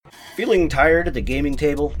Feeling tired at the gaming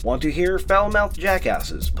table? Want to hear foul-mouthed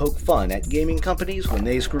jackasses poke fun at gaming companies when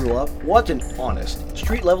they screw up? Want an honest,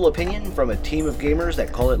 street-level opinion from a team of gamers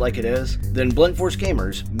that call it like it is? Then Blunt Force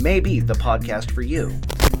Gamers may be the podcast for you.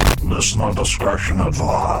 Listener discretion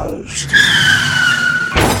advised.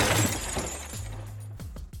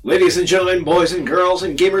 Ladies and gentlemen, boys and girls,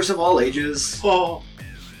 and gamers of all ages. Oh.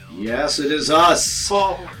 Yes, it is us.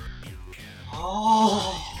 Oh.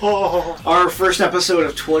 Our first episode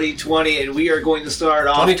of 2020, and we are going to start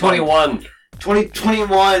off... 2021.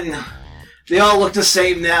 2021. They all look the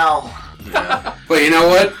same now. Yeah. But you know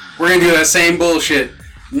what? We're going to do that same bullshit.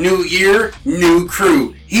 New year, new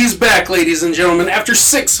crew. He's back, ladies and gentlemen. After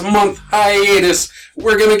 6-month hiatus,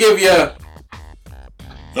 we're going to give you...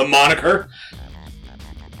 the moniker.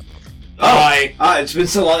 Hi. It's been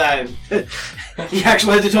so long. You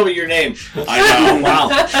actually had to tell me your name. I know. Wow.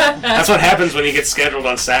 That's what happens when you get scheduled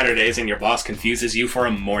on Saturdays and your boss confuses you for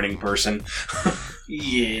a morning person.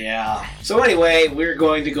 Yeah. So anyway, we're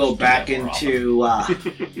going to go back into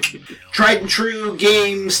tried and true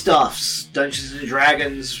game stuffs. Dungeons and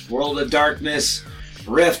Dragons, World of Darkness,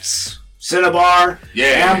 Rifts, Cinnabar,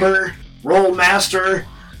 Amber, Rollmaster,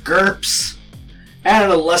 GURPS,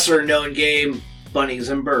 and a lesser known game, Bunnies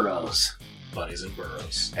and Burrows. Bunnies and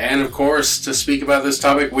Burrows. And of course, to speak about this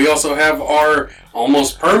topic, we also have our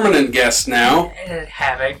almost permanent guest now.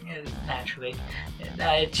 Havoc, naturally.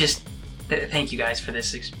 Thank you guys for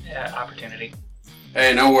this opportunity.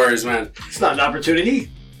 Hey, no worries, man. It's not an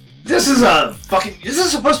opportunity. This is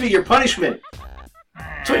supposed to be your punishment.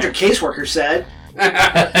 That's what your caseworker said.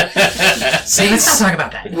 See, let's not talk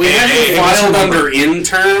about that. We filed under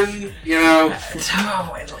intern, you know.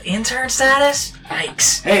 Intern status?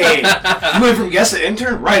 Yikes. Hey, you went from guest to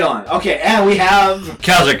intern? Right on. Okay, and we have...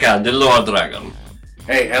 Kazakan, the Lord Dragon.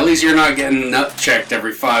 Hey, at least you're not getting nut checked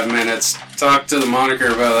every 5 minutes. Talk to the moniker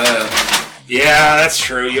about that. Yeah, that's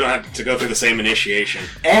true. You don't have to go through the same initiation.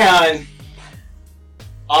 And...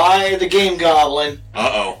 I, the Game Goblin,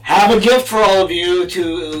 have a gift for all of you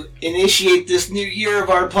to initiate this new year of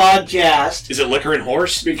our podcast. Is it liquor and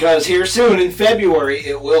horse? Because here soon, in February,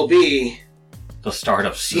 it will be... the start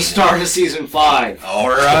of season. The start of season 5.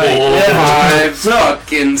 Alright. 5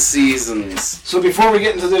 fucking seasons. So before we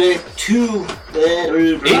get into the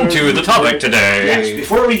topic today. Yes,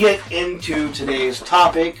 before we get into today's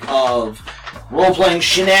topic of role-playing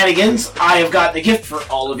shenanigans, I have gotten a gift for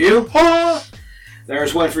all of you.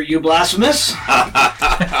 There's one for you, Blasphemous.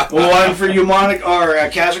 One for you,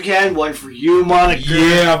 Kazakan. One for you, Moniker.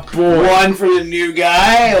 Yeah, boy. One for the new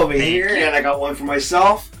guy over here, and I got one for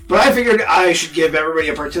myself. But I figured I should give everybody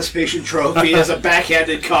a participation trophy as a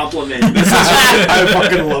backhanded compliment. I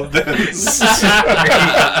fucking love this.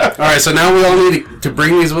 Alright, so now we all need to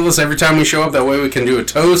bring these with us every time we show up. That way we can do a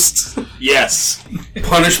toast. Yes.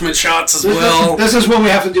 Punishment shots as well. This is when we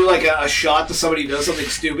have to do like a shot to somebody who does something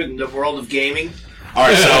stupid in the world of gaming.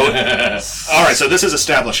 Alright, so this is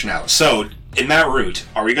established now. So, in that route,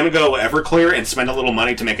 are we going to go Everclear and spend a little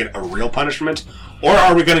money to make it a real punishment? Or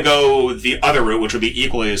are we going to go the other route, which would be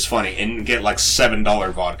equally as funny, and get like $7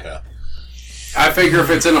 vodka? I figure if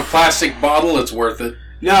it's in a plastic bottle, it's worth it.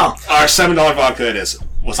 No. Our $7 vodka it is.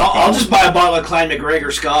 What's it called? I'll just buy a bottle of Clan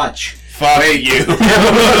McGregor Scotch. Fuck you.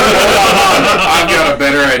 I've got a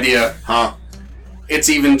better idea. Huh? It's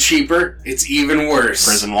even cheaper. It's even worse.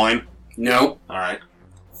 Prison wine? No. Alright.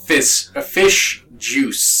 Fish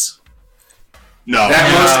juice. No.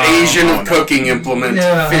 That most Asian of cooking implement.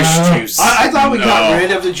 No. Fish juice. I thought we got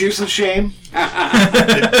rid of the juice of shame.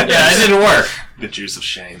 Yeah, it didn't work. The juice of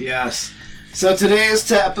shame. Yes. So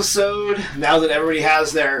today's episode, now that everybody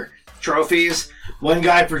has their trophies, one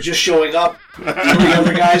guy for just showing up, 3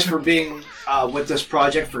 other guys for being with this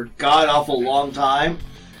project for god-awful long time.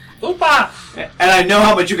 Oopa! And I know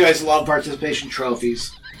how much you guys love participation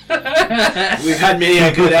trophies. We've had many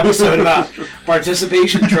a good episode about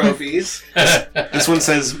participation trophies.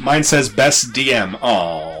 Mine says best DM.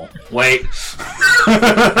 Oh, wait.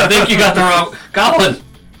 I think you got the wrong... Goblin!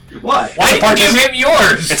 What? Why did you give him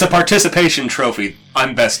yours? It's a participation trophy.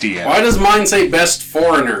 I'm best DM. Why does mine say best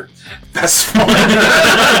foreigner? Best foreigner.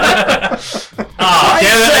 Damn it,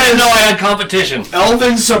 I didn't know I had competition.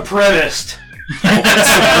 Elven Supremacist.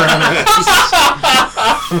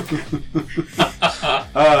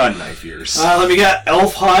 Knife ears. Let me get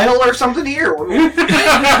Elf Heil or something here. Wow,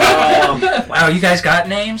 you guys got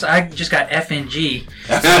names? I just got F and G.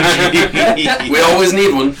 We always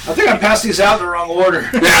need one. I think I passed these out in the wrong order.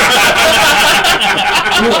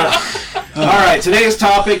 Alright, today's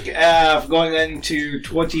topic, going into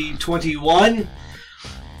 2021,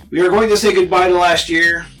 we are going to say goodbye to last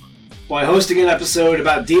year by hosting an episode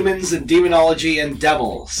about demons and demonology and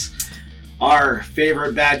devils. our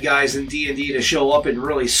favorite bad guys in D&D to show up and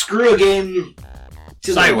really screw a game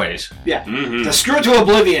to Sideways. To screw it to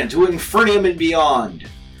oblivion, to Infernium and beyond.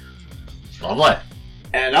 Lovely.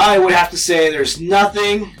 And I would have to say there's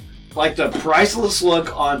nothing like the priceless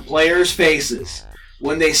look on players' faces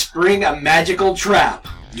when they spring a magical trap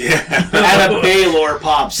and a Baylor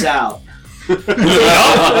pops out.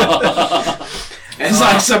 It's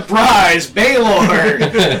like, surprise, Baylor!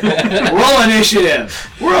 Roll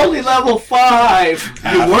initiative. We're only level 5.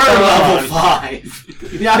 You were level 5.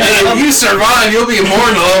 Yeah, If you survive, you'll be more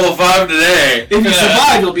than level 5 today. if you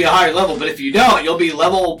survive, you'll be a higher level, but if you don't, you'll be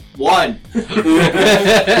level 1.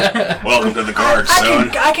 Welcome to the guard,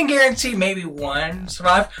 son. I can guarantee maybe one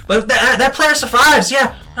survive, but if that player survives,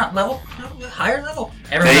 yeah, not level, higher level.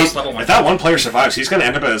 Everyone else level 1. If that one player survives, he's gonna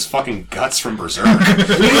end up as fucking Guts from Berserk.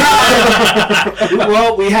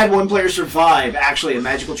 Well, we had one player survive, actually, a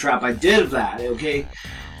magical trap. I did that, okay?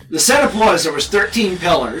 The setup was there was 13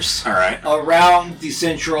 pillars around the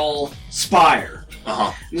central spire.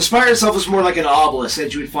 And the spire itself was more like an obelisk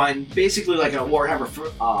that you would find basically like a Warhammer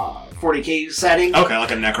 40k setting. Okay,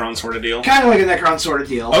 like a Necron sort of deal. Kind of like a Necron sort of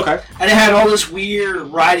deal. Okay. And it had all this weird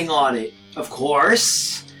writing on it. Of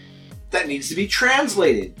course, that needs to be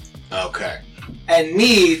translated. Okay. And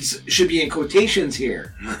needs should be in quotations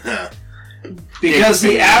here. Because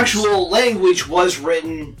the actual language was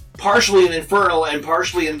written partially in Infernal and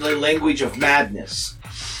partially in the language of madness.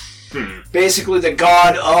 Basically, the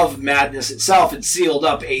god of madness itself had sealed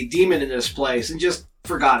up a demon in this place and just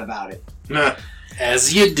forgot about it.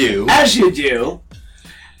 As you do. As you do.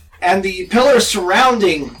 And the pillars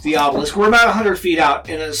surrounding the obelisk were about 100 feet out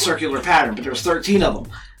in a circular pattern, but there's 13 of them.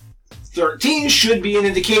 13 should be an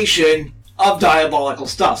indication of diabolical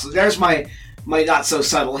stuff. So there's my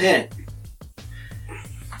not-so-subtle hint.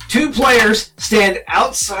 2 players stand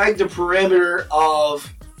outside the perimeter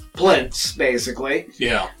of plinths, basically.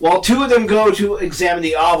 Yeah. While 2 of them go to examine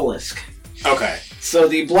the obelisk. Okay. So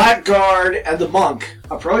the Black Guard and the monk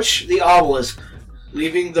approach the obelisk,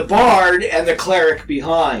 leaving the bard and the cleric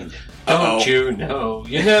behind. Don't you know?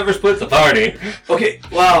 You never split the party. Okay,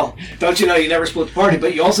 well, don't you know you never split the party,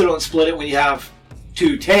 but you also don't split it when you have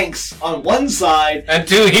 2 tanks on one side And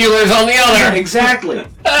 2 healers on the other. Exactly.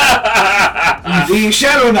 The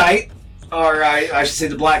Shadow Knight, or I should say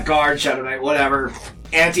the Black Guard, Shadow Knight, whatever,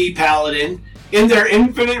 anti-paladin, in their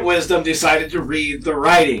infinite wisdom decided to read the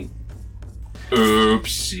writing.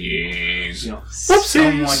 Oopsies.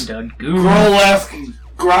 Someone done Google. Grolef,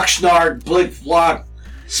 Groxnard, Blick Flock,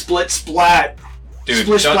 Split Splat, Dude,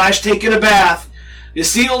 Splish Splash taking a bath, is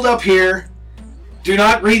sealed up here. Do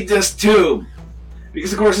not read this tube.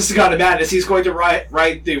 Because, of course, this is God of Madness. He's going to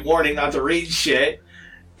write the warning not to read shit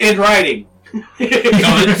in writing.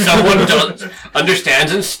 Someone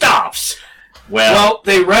understands and stops. Well,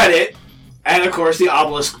 they read it, and, of course, the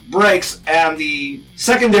obelisk breaks, and the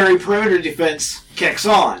secondary perimeter defense kicks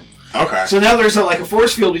on. Okay. So now there's a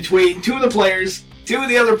force field between 2 of the players, 2 of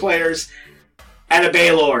the other players, and a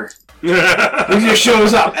Baylor. Who just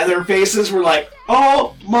shows up, and their faces were like,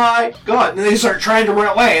 oh my god. And then they start trying to run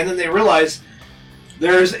away, and then they realize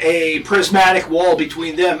there's a prismatic wall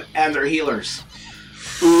between them and their healers.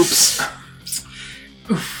 Oops.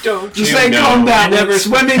 Don't Just you like know? combat, never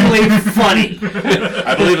swimmingly funny.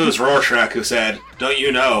 I believe it was Rorschach who said, "Don't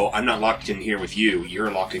you know, I'm not locked in here with you,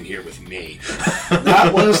 you're locked in here with me."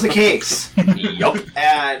 That was the case. Yup.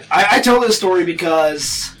 And I tell this story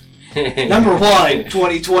because, number 1,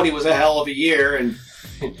 2020 was a hell of a year, and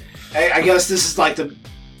I guess this is like the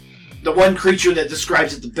one creature that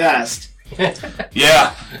describes it the best.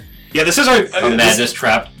 Yeah. Yeah, this is A madness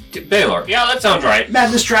trap. Baylor. Yeah, that sounds right.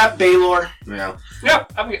 Madness Trap, Baylor. Yeah.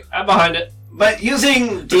 Yep, I'm behind it. But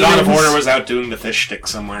using The God of demons- Order was out doing the fish stick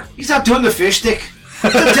somewhere. He's not doing the fish stick.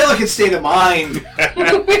 It's a delicate state of mind.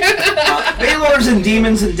 Baylors and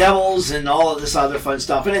demons and devils and all of this other fun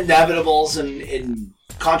stuff. And inevitables and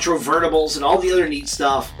controvertibles and all the other neat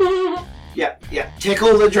stuff. Yeah.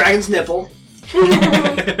 Tickle the dragon's nipple.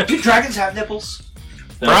 Do dragons have nipples?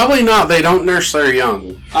 Probably not. They don't nurse their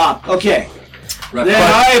young. Okay. Then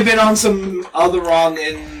I've been on some other wrong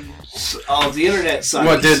ends of the internet sites.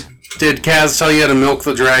 What, did Kaz tell you how to milk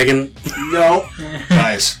the dragon? No.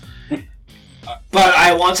 Nice. But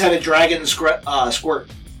I once had a dragon squirt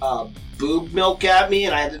boob milk at me,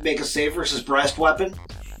 and I had to make a save versus breast weapon.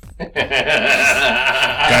 I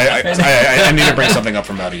need to bring something up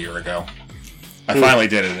from about a year ago. I finally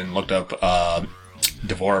did it and looked up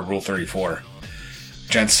Devora Rule 34.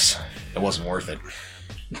 Gents, it wasn't worth it.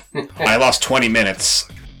 I lost 20 minutes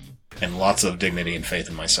and lots of dignity and faith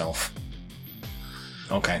in myself.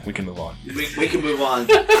 Okay, we can move on. We can move on.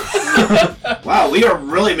 Wow, we are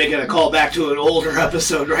really making a call back to an older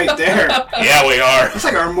episode right there. Yeah, we are. It's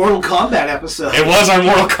like our Mortal Kombat episode. It was our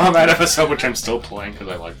Mortal Kombat episode, which I'm still playing because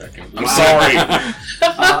I like that game. I'm sorry.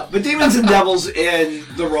 But Demons and Devils in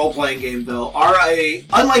the role-playing game, though, are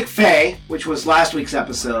unlike Fae, which was last week's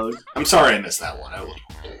episode. I'm sorry I missed that one.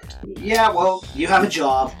 Yeah, well, you have a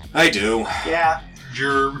job. I do. Yeah.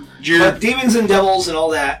 But Demons and Devils and all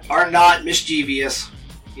that are not mischievous,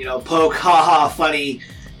 poke, haha, funny,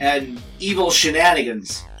 and evil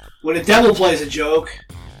shenanigans. When a devil plays a joke,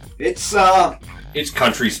 it's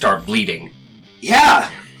countries start bleeding. Yeah.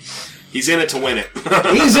 He's in it to win it.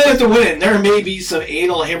 He's in it to win it, and there may be some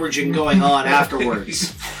anal hemorrhaging going on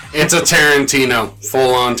afterwards. It's a Tarantino.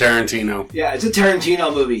 Full-on Tarantino. Yeah, it's a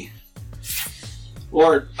Tarantino movie.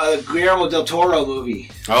 Or a Guillermo del Toro movie.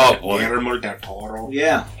 Oh, boy. Guillermo del Toro.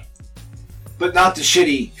 Yeah. But not the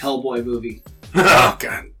shitty Hellboy movie. Oh,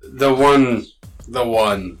 God. The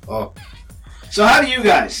one. Oh. So how do you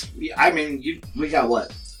guys... I mean, we got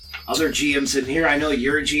what? Other GMs in here. I know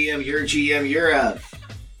you're a GM, you're a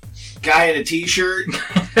guy in a t-shirt.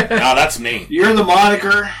 No, that's me. You're the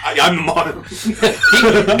moniker. I'm the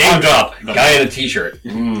moniker. Named up. Guy in a t-shirt.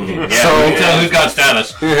 Yeah, So- we tell who's got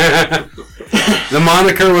status. The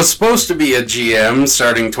moniker was supposed to be a GM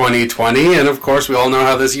starting 2020, and of course we all know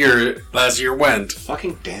how last year went.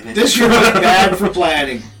 Fucking damn it. This year was bad for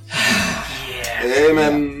planning.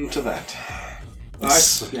 Amen to that.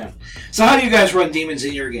 Yeah. So how do you guys run demons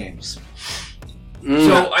in your games?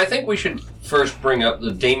 So I think we should first bring up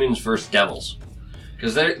the Demons versus Devils.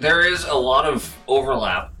 Because there is a lot of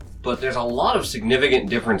overlap, but there's a lot of significant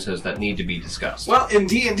differences that need to be discussed. Well, in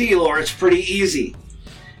D&D lore, it's pretty easy.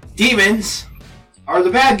 Demons are the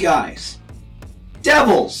bad guys.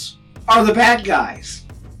 Devils are the bad guys.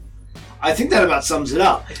 I think that about sums it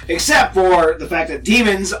up. Except for the fact that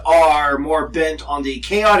demons are more bent on the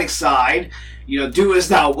chaotic side, do as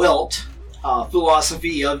thou wilt,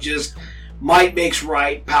 philosophy of just might makes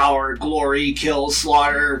right, power, glory, kill,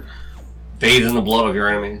 slaughter, Bathe in the blood of your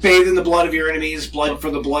enemies. bathe in the blood of your enemies, blood for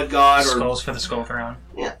the blood god, or... Skulls for the skull throne.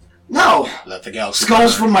 Yeah. No! Let the gals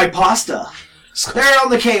Skulls from my pasta. They're on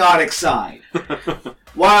the chaotic side.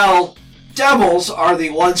 While devils are the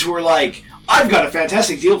ones who are like, I've got a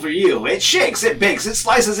fantastic deal for you. It shakes, it bakes, it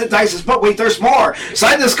slices, it dices, but wait, there's more.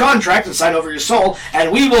 Sign this contract and sign over your soul,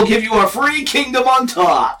 and we will give you a free kingdom on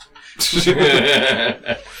top.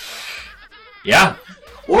 Yeah.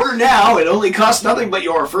 Order now, it only costs nothing but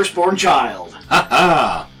your firstborn child.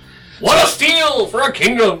 Ha What a steal for a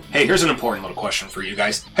kingdom! Hey, here's an important little question for you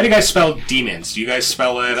guys. How do you guys spell demons? Do you guys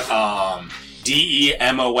spell it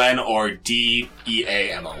D-E-M-O-N or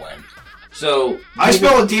D-E-A-M-O-N? So, I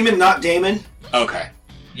spell a demon, not Damon, Okay.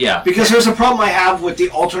 yeah. because there's a problem I have with the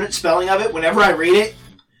alternate spelling of it. Whenever I read it,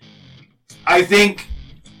 I think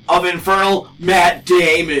of Infernal Matt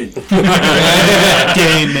Damon.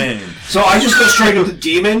 Damon. So I just go straight with the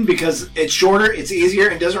demon because it's shorter, it's easier,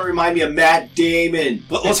 and doesn't remind me of Matt Damon.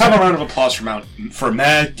 Let's have a round of applause for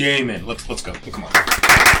Matt Damon. Let's go. Come on.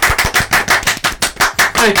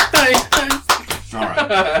 All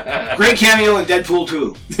right. Great cameo in Deadpool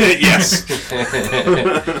 2. Yes.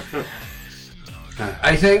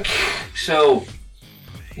 I think, so,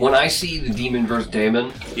 when I see the Demon versus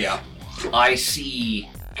Damon, Yeah. I see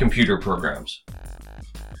computer programs.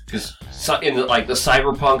 Because in the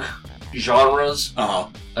cyberpunk genres,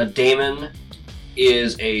 a daemon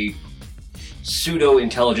is a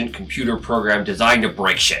pseudo-intelligent computer program designed to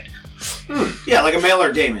break shit. Yeah, like a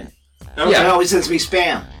mailer Damon. Yeah. It always sends me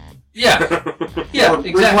spam. Yeah. Yeah, Or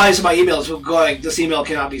exactly. replies to my emails with going, this email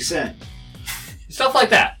cannot be sent. Stuff like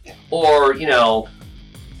that. Or,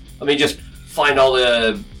 just find all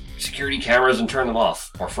the security cameras and turn them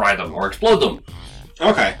off. Or fry them. Or explode them.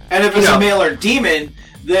 Okay. And if it's a mailer demon,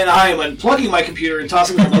 then I am unplugging my computer and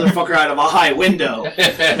tossing the motherfucker out of a high window.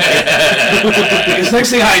 Because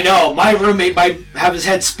next thing I know, my roommate might have his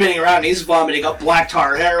head spinning around and he's vomiting up black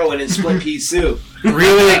tar heroin and split pea soup.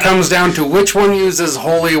 Really, it comes down to which one uses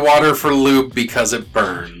holy water for lube because it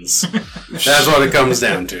burns. That's what it comes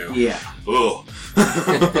down to. Yeah. Ooh.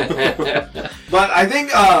 But I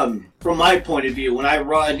think, from my point of view, when I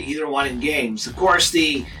run either one in games, of course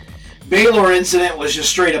the Baylor incident was just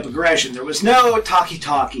straight up aggression. There was no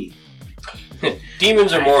talkie-talkie.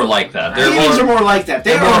 Demons are more like that. Demons are more like that.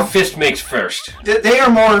 They're more fist makes first. They are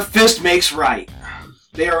more fist makes right.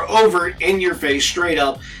 They are overt, in your face, straight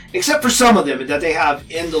up. Except for some of them that they have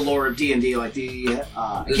in the lore of D&D, like the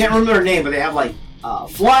I can't remember their name, but they have like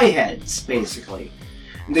fly heads, basically.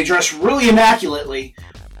 And they dress really immaculately,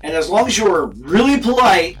 and as long as you're really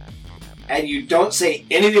polite and you don't say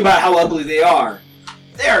anything about how ugly they are,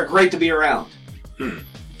 they are great to be around.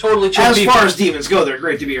 Totally chill As people. far as demons go, they're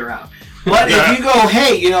great to be around. But if you go,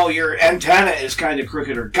 hey, your antenna is kind of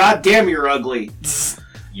crooked, or goddamn, you're ugly,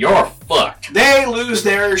 You're fucked. they lose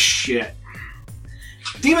their shit.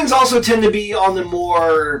 Demons also tend to be on the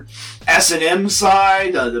more S&M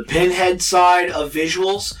side, the pinhead side of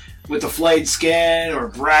visuals, with the flayed skin or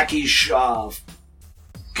brackish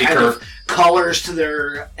kind of colors to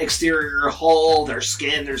their exterior hull, their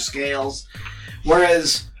skin, their scales.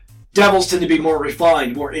 Whereas devils tend to be more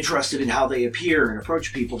refined, more interested in how they appear and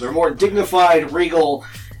approach people. They're more dignified, regal,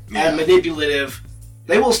 and manipulative.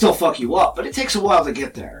 They will still fuck you up, but it takes a while to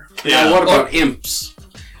get there. Yeah. Now, what about imps?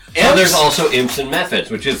 Well, there's also imps and methods,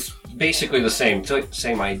 which is basically the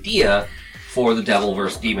same idea for the devil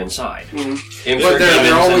versus demon side. Imps But are they're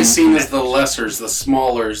demons always and seen as the lessers, the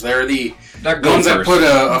smallers. They're the ones that gophers. put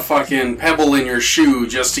a fucking pebble in your shoe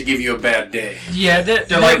just to give you a bad day. Yeah,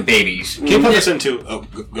 They're like babies. Can you put this into... Oh,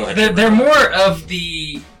 go ahead. They're more of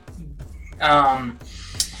the,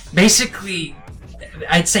 basically,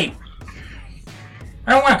 I'd say,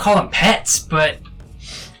 I don't want to call them pets, but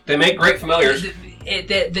They make great familiars.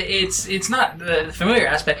 it's not the familiar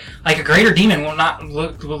aspect. Like a greater demon will not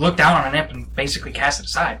look down on an imp and basically cast it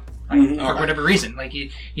aside, for whatever reason. Like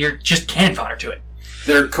you're just cannon fodder to it.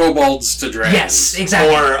 They're kobolds to dragons. Yes,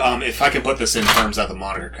 exactly. Or, if I can put this in terms that the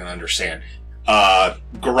monitor can understand,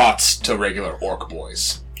 garrots to regular orc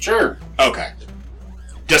boys. Sure. Okay.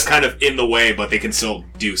 Just kind of in the way, but they can still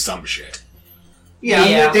do some shit.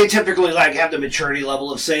 Yeah. They typically have the maturity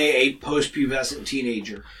level of, say, a post-pubescent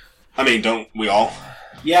teenager. I mean, don't we all?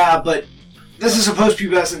 Yeah, but this is a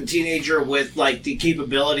post-pubescent teenager with, the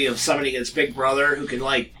capability of summoning its big brother who can,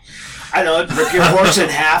 rip your horse in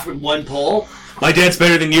half with one pull. My dad's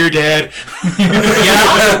better than your dad.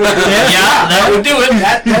 Yeah, that would do it.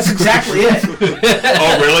 That's exactly it.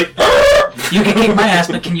 Oh, really? You can kick my ass,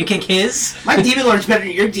 but can you kick his? My demon lord's better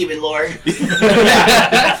than your demon lord.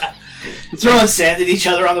 Throwing sand at each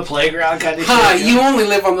other on the playground kind of Ha! shit. You only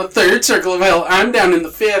live on the third circle of hell. I'm down in the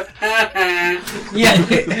fifth. Ha ha.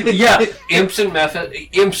 Yeah. Imps and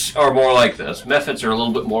imps are more like this. Methods are a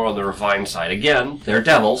little bit more on the refined side. Again, they're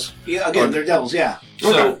devils. Yeah, again, they're devils, yeah.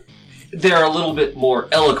 So they're a little bit more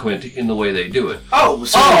eloquent in the way they do it. Oh,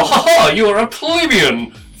 so... Oh, haha, you are a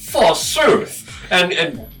plebeian, forsooth.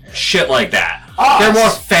 And shit like that. Ah, They're more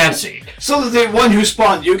fancy. So that the one who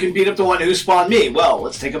spawned you can beat up the one who spawned me. Well,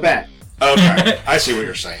 let's take a bet. Okay, I see what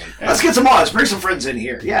you're saying. Let's get some odds. Bring some friends in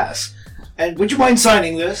here. Yes. And would you mind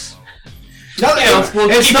signing this? No,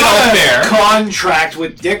 we'll it's keep it not all a fair. contract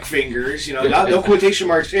with dick fingers. No quotation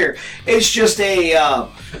marks here. It's just a...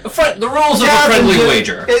 The rules of a friendly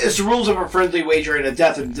wager. It's the rules of a friendly wager in a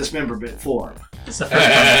death and dismemberment form. It's the first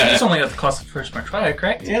one. It's only at the cost of the first march,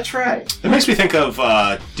 correct? Yeah, that's right. That makes me think of,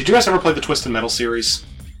 did you guys ever play the Twisted Metal series?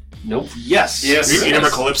 Nope. Yes. Yes. You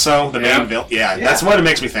remember Calypso, the Yeah. main villain? Yeah, that's what it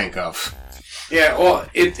makes me think of. Yeah, well,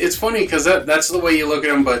 it's funny because that's the way you look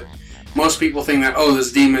at them, but most people think that,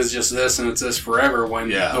 this demon is just this and it's this forever, when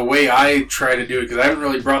the way I try to do it, because I haven't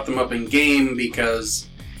really brought them up in game, because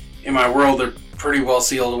in my world they're pretty well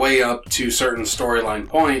sealed away up to a certain storyline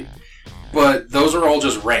point, but those are all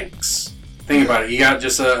just ranks. Think about it. You got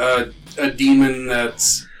just a demon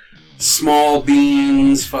that's small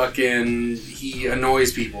beans, he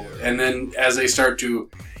annoys people, and then as they start to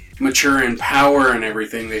mature in power and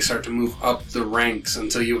everything, they start to move up the ranks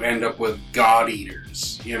until you end up with god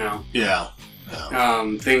eaters, Yeah.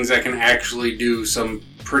 things that can actually do some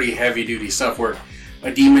pretty heavy duty stuff, where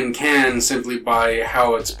a demon can, simply by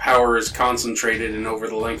how its power is concentrated and over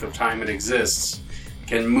the length of time it exists,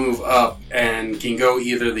 can move up and can go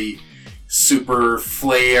either the super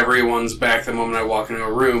flay everyone's back the moment I walk into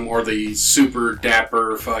a room, or the super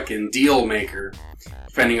dapper deal maker,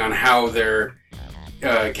 depending on how their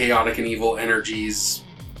chaotic and evil energies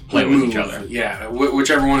Play with each other. Yeah,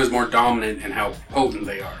 whichever one is more dominant and how potent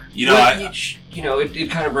they are. It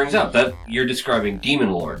kind of brings up that you're describing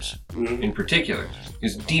demon lords in particular.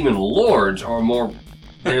 Because demon lords are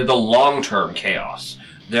they're the long-term chaos.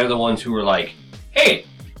 They're the ones who are like, hey,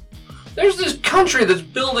 there's this country that's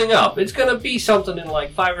building up. It's going to be something in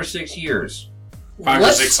 5 or 6 years. 500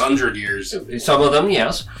 or 600 years. Some of them,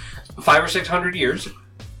 yes. 500 or 600 years.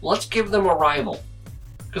 Let's give them a rival.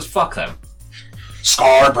 Because fuck them.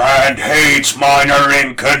 Scarbrand hates minor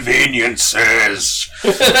inconveniences.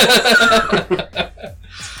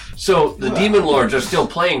 So the demon lords are still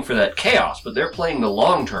playing for that chaos, but they're playing the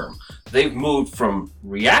long term. They've moved from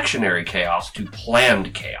reactionary chaos to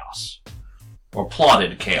planned chaos. Or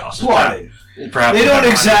plotted chaos. Plotted. Perhaps They don't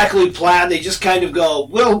better. exactly plan. They just kind of go,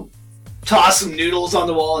 we'll toss some noodles on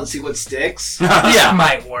the wall and see what sticks. Yeah,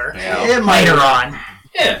 might work. It might Later on.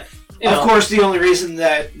 Yeah. Of course, the only reason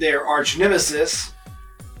that they're arch nemesis,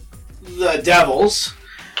 the devils,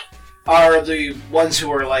 are the ones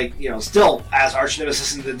who are still as arch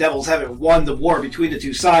nemesis, and the devils haven't won the war between the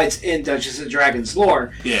two sides in Dungeons and Dragons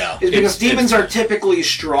lore. Yeah. Is because demons are typically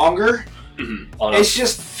stronger. On it's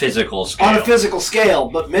just physical scale. On a physical scale,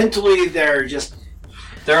 but mentally they're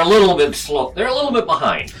a little bit slow. They're a little bit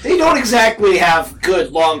behind. They don't exactly have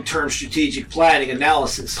good long-term strategic planning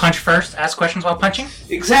analysis. Punch first, ask questions while punching?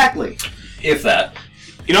 Exactly. If that.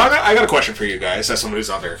 You know, I got a question for you guys, as someone who's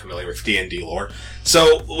not very familiar with D&D lore.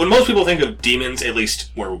 So, when most people think of demons, at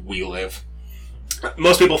least where we live,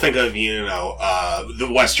 most people think of,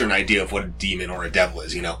 the Western idea of what a demon or a devil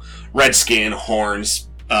is, red skin, horns,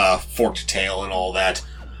 forked tail, and all that.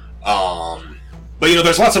 But,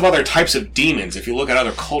 there's lots of other types of demons if you look at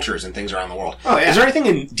other cultures and things around the world. Oh, yeah. Is there anything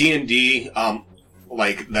in D&D,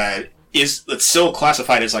 that's still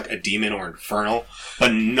classified as, a demon or infernal,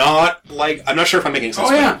 but not, I'm not sure if I'm making sense.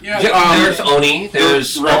 Oh, yeah. There's Oni,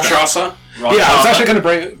 there's Rakshasa. Yeah, I was actually going to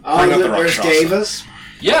bring up the there's Rakshasa. Devas.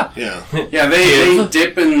 Yeah. Yeah. Yeah, they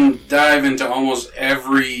dip and dive into almost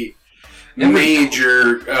every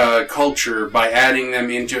major culture by adding them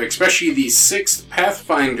into, especially the 6th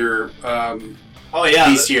Pathfinder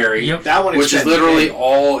bestiary, that one which is literally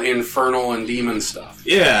all infernal and demon stuff.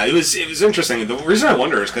 Yeah, it was interesting. The reason I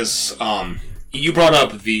wonder is because you brought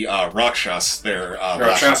up the Rakshas there.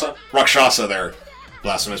 Rakshasa there,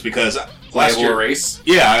 Blasphemous, because last year... race?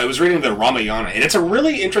 Yeah, I was reading the Ramayana, and it's a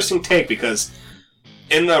really interesting take because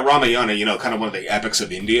in the Ramayana, kind of one of the epics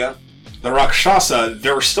of India, the Rakshasa,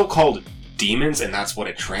 they're still called demons, and that's what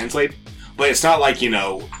it translates. But it's not like,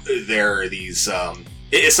 they're these...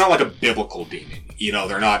 it's not like a biblical demon.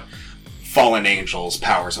 They're not fallen angels,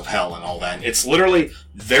 powers of hell, and all that. It's literally,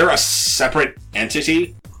 they're a separate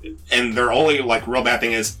entity, and their only, real bad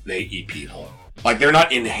thing is they eat people. They're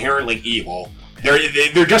not inherently evil.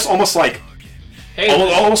 They're just almost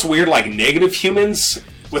almost weird, negative humans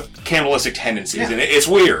with cannibalistic tendencies, and it's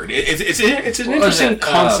weird. It's an interesting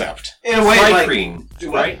concept. In a way, Thrycreen,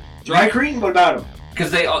 right? Thrycreen? What about them?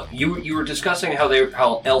 Because you were discussing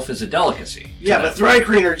how elf is a delicacy. Yeah, but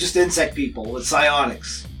Thrycreen are just insect people with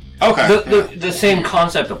psionics. Okay. The same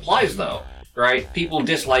concept applies, though, right? People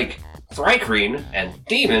dislike Thrycreen and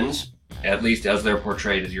demons, at least as they're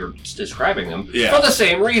portrayed as you're describing them, for the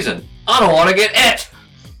same reason. I don't want to get it!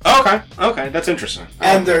 Okay, that's interesting.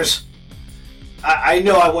 And there's... I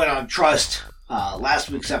know I went on trust last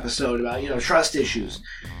week's episode about, trust issues.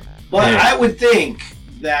 But I would think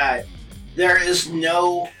that there is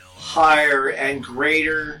no higher and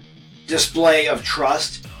greater display of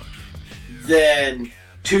trust than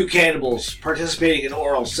two cannibals participating in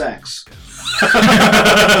oral sex.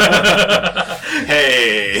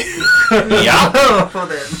 Hey. Yeah.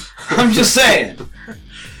 I'm just saying.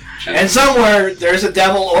 And somewhere there's a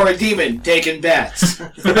devil or a demon taking bets.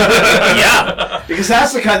 Yeah. Because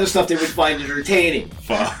that's the kind of stuff they would find entertaining.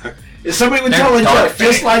 Fuck. If somebody would tell a joke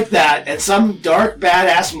just like that, and some dark,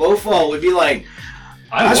 badass mofo would be like,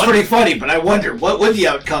 that's pretty funny, but I wonder, what would the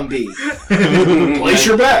outcome be? Place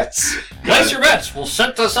your bets. Place your bets. We'll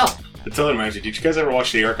set this up. It's totally reminds me, did you guys ever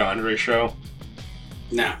watch the Eric Andre show?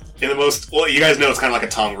 No. In the most... Well, you guys know it's kind of like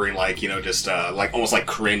a Tom Green, just, almost like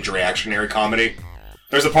cringe reactionary comedy.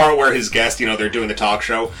 There's a part where his guest, they're doing the talk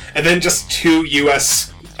show, and then just two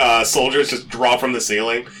U.S. Soldiers just drop from the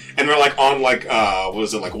ceiling, and they're on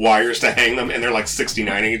wires to hang them, and they're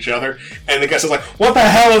 69ing each other, and the guest is like, what the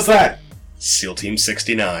hell is that? SEAL Team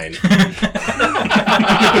 69.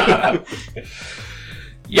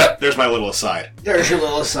 Yep, there's my little aside. There's your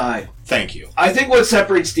little aside. Thank you. I think what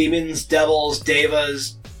separates demons, devils,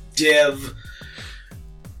 devas, div,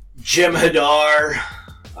 Jem'Hadar,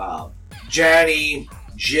 Janny,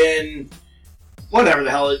 Jin, whatever the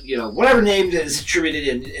hell, whatever name is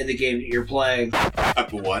attributed in the game that you're playing.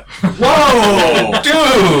 What? Whoa! Dude!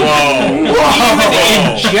 Whoa! Even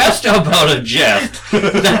in jest about a jest.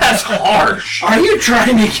 That's harsh. Are you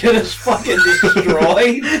trying to get us fucking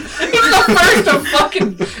destroyed?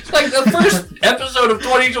 The first episode of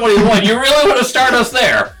 2021. You really want to start us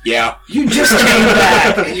there? Yeah. You just came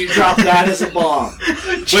back and you dropped that as a bomb.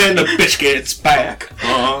 When the bitch gets back.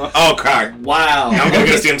 Oh, God. Wow. I'm going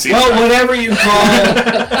to get a CMC. Well, whatever you call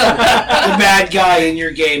the bad guy in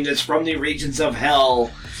your game that's from the regions of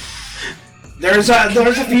hell, there's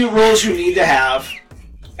a few rules you need to have,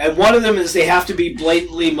 and one of them is they have to be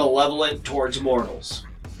blatantly malevolent towards mortals.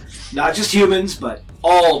 Not just humans, but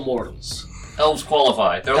all mortals. Elves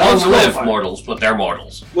qualify. They're Elves long-lived qualify. mortals, but they're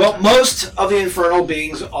mortals. Well, most of the infernal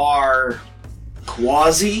beings are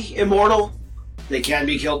quasi-immortal. They can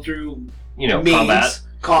be killed through means. Combat.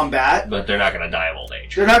 combat. But they're not going to die of old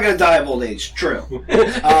age. They're not going to die of old age, true.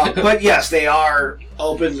 But yes, they are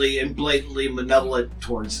openly and blatantly malevolent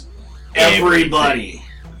towards everybody.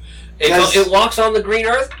 It walks on the green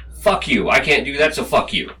earth? Fuck you. I can't do that, so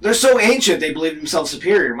fuck you. They're so ancient, they believe themselves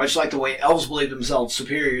superior, much like the way elves believe themselves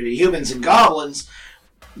superior to humans and goblins.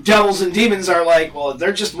 Devils and demons are like, well,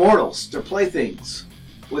 they're just mortals. They're playthings.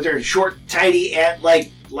 With their short, tidy,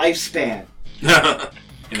 ant-like lifespan.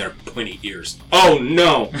 In their pointy ears. Oh,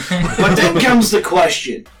 no. But then comes the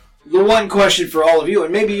question. The one question for all of you,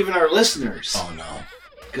 and maybe even our listeners. Oh, no.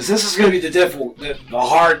 Because this is going to be the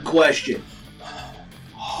hard question.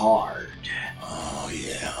 Hard. Oh,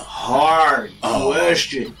 yeah. Hard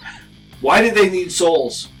question. Why did they need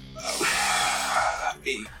souls?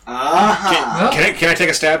 Can I take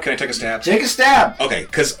a stab? Take a stab. Okay,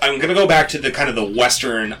 because I'm going to go back to the kind of the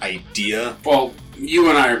Western idea. Well, you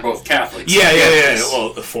and I are both Catholics. Yeah.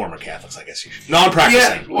 Well, the former Catholics, I guess you should.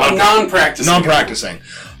 Non-practicing. Yeah, well, non-practicing. Non-practicing.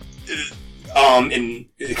 In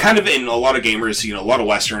a lot of gamers, a lot of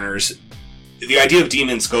Westerners, the idea of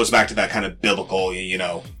demons goes back to that kind of biblical,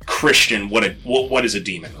 Christian, what is a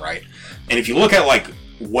demon, right? And if you look at, like,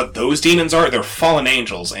 what those demons are, they're fallen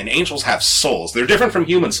angels, and angels have souls. They're different from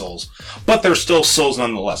human souls, but they're still souls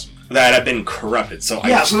nonetheless that have been corrupted. So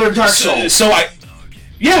they're dark souls. Pretty.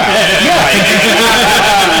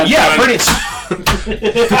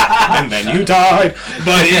 And then you died.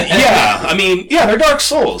 But they're dark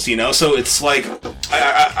souls, So it's like,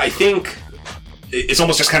 I think it's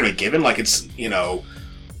almost just kind of a given. Like it's,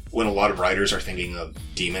 when a lot of writers are thinking of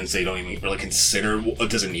demons, they don't even really consider,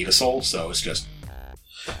 does it need a soul? So it's just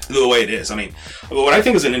the way it is. I mean, what I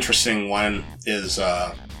think is an interesting one is,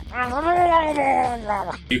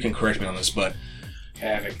 you can correct me on this, but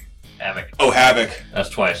Havoc. Oh, Havoc. That's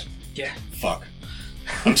twice. Yeah. Fuck.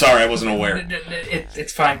 I'm sorry, I wasn't aware.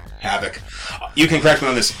 It's fine. Havoc. You can correct me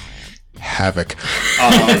on this. Havoc.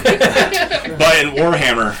 But in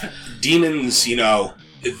Warhammer, demons,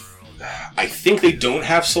 I think they don't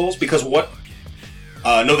have souls because what...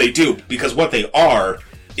 no, they do, because what they are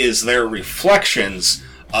is they're reflections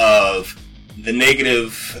of the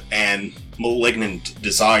negative and malignant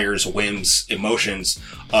desires, whims, emotions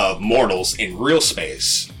of mortals in real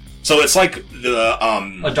space. So it's like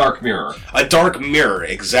a dark mirror. A dark mirror,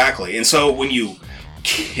 exactly. And so when you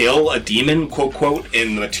kill a demon, quote, quote,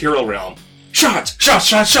 in the material realm, shots!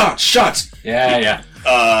 Yeah.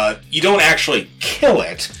 You don't actually kill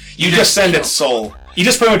it. You just send its soul... You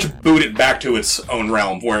just pretty much boot it back to its own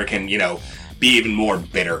realm where it can, be even more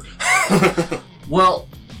bitter. Well,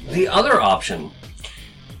 the other option,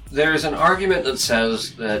 there's an argument that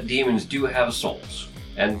says that demons do have souls.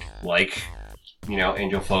 And like,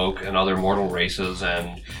 angel folk and other mortal races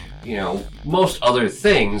and, most other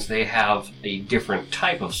things, they have a different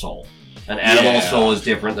type of soul. An animal soul is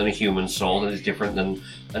different than a human soul, that is different than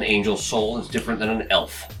an angel soul, is different than an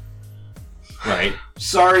elf. Right?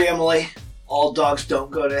 Sorry, Emily. All dogs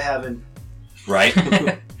don't go to heaven. Right?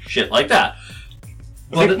 Shit like that.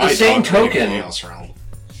 But at the same token,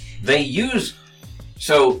 they use...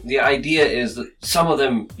 So the idea is that some of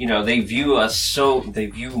them, they view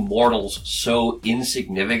mortals so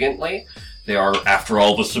insignificantly. They are, after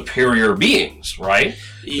all, the superior beings, right?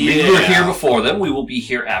 Yeah. We were here before them, we will be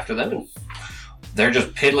here after them, and they're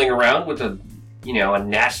just piddling around with a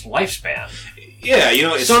nasty lifespan.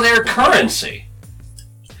 Yeah, so they're currency.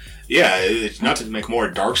 Yeah, it's not to make more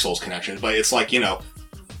Dark Souls connections, but it's like, it's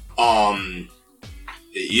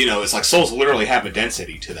like souls literally have a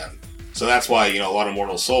density to them. So that's why, a lot of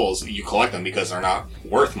mortal souls, you collect them because they're not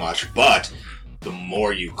worth much, but the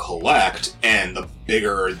more you collect and the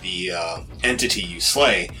bigger the entity you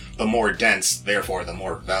slay, the more dense, therefore the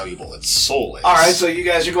more valuable its soul is. Alright, so you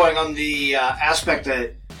guys are going on the aspect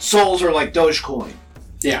that souls are like Dogecoin.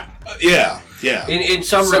 Yeah. Yeah. In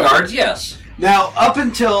some regards, yes. Now, up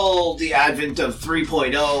until the advent of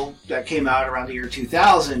 3.0, that came out around the year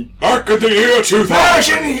 2000. Back in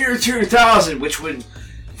the year 2000! Which would...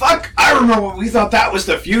 Fuck, I remember when we thought that was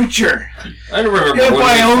the future. I don't remember. If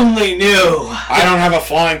I only knew. I don't have a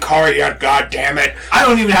flying car yet, goddammit. I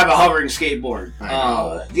don't even have a hovering skateboard.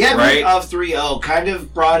 The advent of 3.0 kind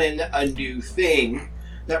of brought in a new thing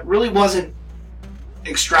that really wasn't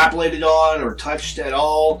extrapolated on or touched at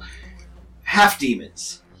all. Half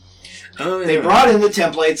demons. Oh, yeah. They brought in the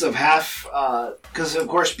templates of half, because of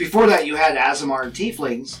course before that you had Aasimar and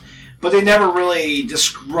Tieflings, but they never really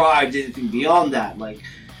described anything beyond that. Like,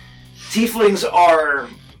 Tieflings are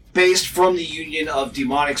based from the union of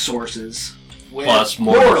demonic sources with plus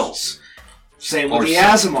mortals. Same with the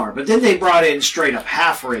Azamar. But then they brought in straight up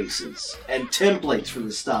half races and templates for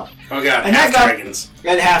this stuff. Oh god, and half dragons.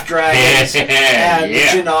 And half dragons. And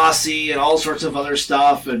Genasi and all sorts of other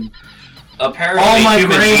stuff. And apparently all my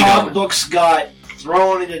Greyhawk books got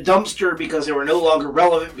thrown in a dumpster because they were no longer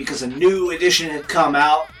relevant because a new edition had come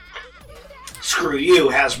out. Screw you,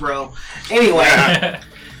 Hasbro. Anyway,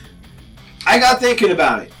 I got thinking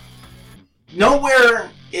about it.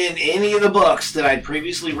 Nowhere in any of the books that I'd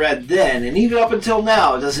previously read then, and even up until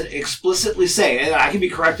now, does it explicitly say, and I can be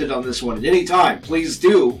corrected on this one at any time, please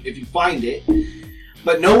do if you find it,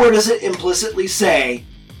 but nowhere does it implicitly say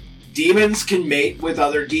demons can mate with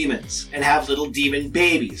other demons and have little demon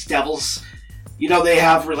babies. Devils, they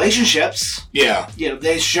have relationships. Yeah.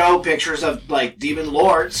 They show pictures of, demon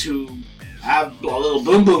lords who have a little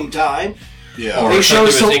boom boom time. Yeah. Or they show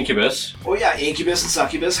incubus. Oh yeah, incubus and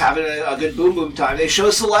succubus having a good boom boom time. They show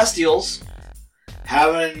celestials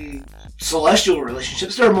having celestial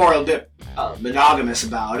relationships. They're more a bit monogamous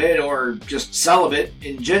about it, or just celibate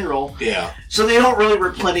in general. Yeah. So they don't really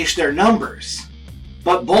replenish their numbers.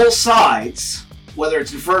 But both sides, whether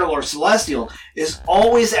it's infernal or celestial, is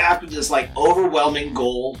always after this overwhelming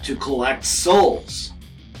goal to collect souls.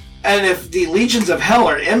 And if the legions of hell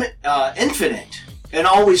are infinite and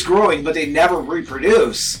always growing, but they never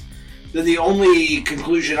reproduce, then the only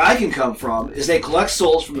conclusion I can come from is they collect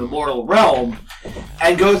souls from the mortal realm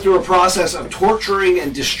and go through a process of torturing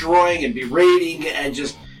and destroying and berating and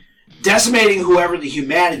just decimating whoever the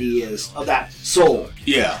humanity is of that soul.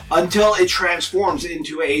 Yeah. Until it transforms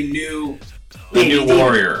into a new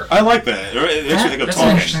warrior. I like that. It makes me think of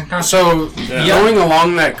Tolkien. So, going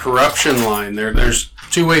along that corruption line, there's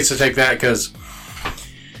two ways to take that, because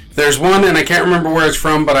there's one, and I can't remember where it's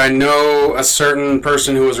from, but I know a certain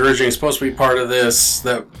person who was originally supposed to be part of this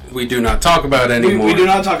that we do not talk about anymore. We do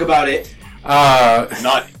not talk about it.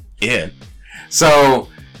 Not it. So,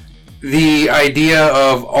 the idea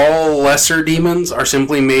of all lesser demons are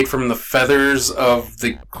simply made from the feathers of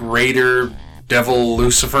the greater devil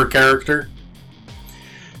Lucifer character.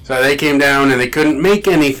 So they came down and they couldn't make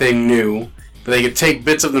anything new, but they could take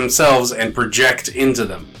bits of themselves and project into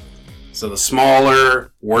them. So the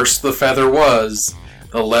smaller, worse the feather was,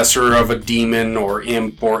 the lesser of a demon or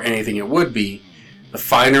imp or anything it would be. The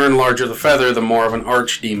finer and larger the feather, the more of an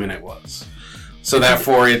archdemon it was. So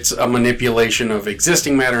therefore, it's a manipulation of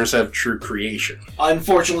existing matter instead of true creation.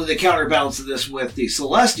 Unfortunately, the counterbalance of this with the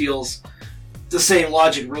Celestials, the same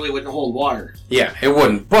logic really wouldn't hold water. Yeah, it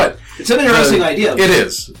wouldn't. But it's an interesting idea. It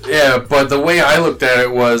is. Yeah, but the way I looked at it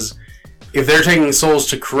was, if they're taking souls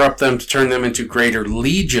to corrupt them, to turn them into greater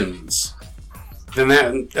legions, then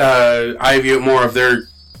that, I view it more of they're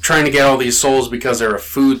trying to get all these souls because they're a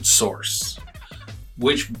food source.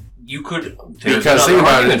 Which you could... Because think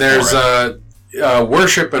about it, there's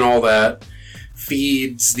worship and all that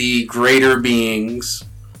feeds the greater beings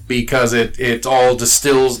because it all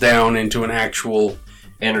distills down into an actual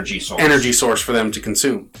energy source for them to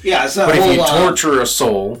consume. Yeah, it's that but whole, if you torture a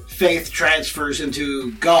soul, faith transfers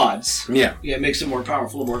into gods. Yeah, it makes them more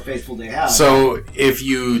powerful, more faithful they have. So if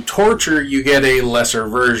you torture, you get a lesser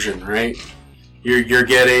version, right? You're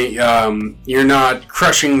getting you're not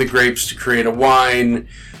crushing the grapes to create a wine.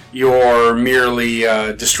 You're merely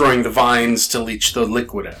destroying the vines to leach the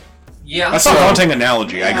liquid out. Yeah, that's a haunting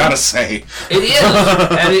analogy, I gotta say. It is,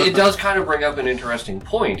 and it does kind of bring up an interesting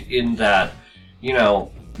point in that,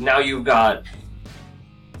 now you've got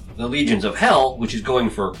the Legions of Hell, which is going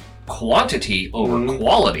for quantity over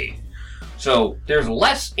quality. So there's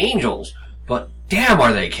less angels, but damn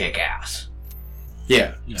are they kick-ass.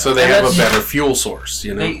 Yeah, so they have a better fuel source,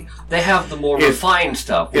 They have the more refined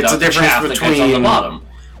stuff without it's a the difference chaff between that gets on the bottom.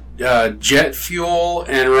 Jet fuel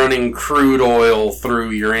and running crude oil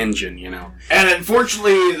through your engine, And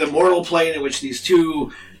unfortunately, the mortal plane in which these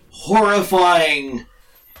two horrifying,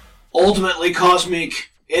 ultimately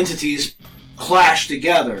cosmic entities clash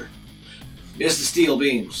together is the steel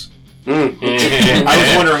beams. I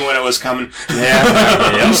was wondering when it was coming.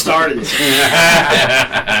 Yeah. You started it.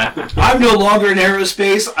 I'm no longer in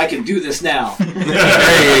aerospace. I can do this now.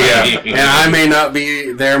 There you go. And I may not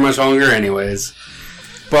be there much longer anyways.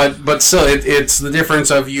 But still, it's the difference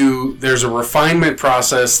of there's a refinement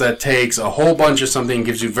process that takes a whole bunch of something and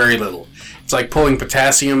gives you very little. It's like pulling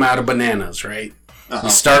potassium out of bananas, right? You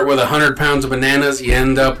start with 100 pounds of bananas, you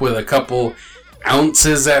end up with a couple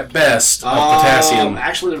ounces at best of potassium.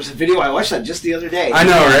 Actually, there was a video, I watched that just the other day. I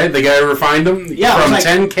know, right? The guy refined them? Yeah. From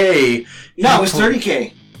 10K. No, it was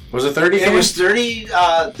 30K. Was it 30K? It was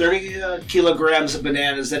 30 kilograms of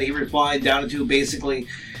bananas that he refined down into basically...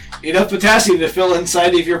 enough potassium to fill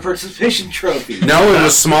inside of your participation trophy. No, it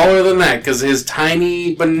was smaller than that because his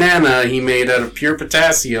tiny banana he made out of pure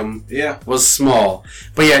potassium was small.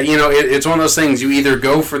 But yeah, it's one of those things. You either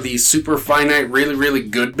go for the super finite, really, really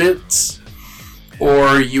good bits,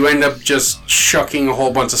 or you end up just chucking a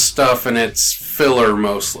whole bunch of stuff and it's filler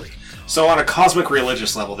mostly. So on a cosmic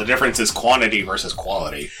religious level, the difference is quantity versus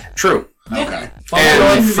quality. True. Okay.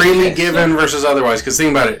 And freely given versus otherwise. Because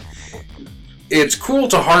think about it. It's cool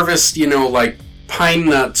to harvest, like pine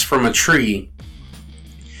nuts from a tree.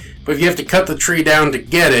 But if you have to cut the tree down to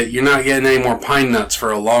get it, you're not getting any more pine nuts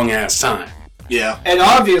for a long ass time. Yeah. And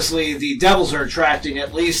obviously, the devils are attracting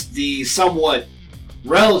at least the somewhat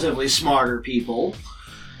relatively smarter people.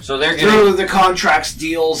 So they're through the contracts,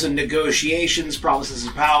 deals, and negotiations, promises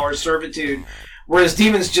of power, servitude, whereas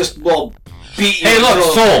demons just will beat you. Hey,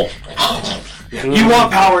 look, soul! You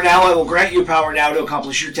want power now, I will grant you power now to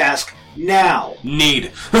accomplish your task now.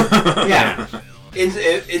 Need. Yeah.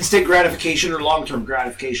 Instant gratification or long-term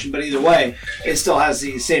gratification, but either way, it still has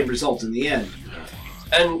the same result in the end.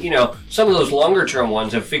 And, some of those longer-term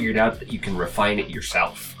ones have figured out that you can refine it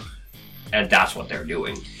yourself. And that's what they're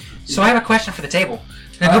doing. So I have a question for the table.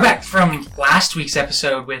 Now go back from last week's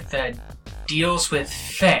episode with deals with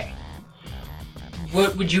Fae.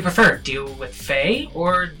 What would you prefer, deal with Fae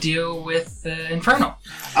or deal with Infernal?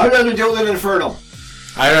 I would rather deal with an Infernal.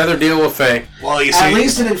 I'd rather deal with Fae. Well, you see, at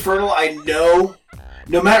least an Infernal, I know,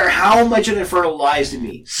 no matter how much an Infernal lies to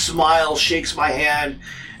me, smiles, shakes my hand,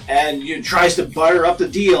 and tries to butter up the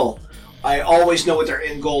deal, I always know what their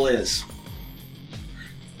end goal is.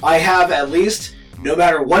 I have at least... No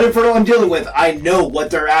matter what Infernal I'm dealing with, I know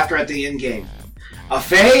what they're after at the end game. A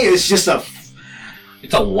Fae is just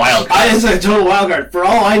it's a wild card. It's a total wild card. For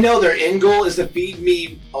all I know, their end goal is to feed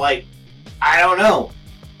me, I don't know,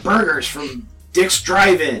 burgers from Dick's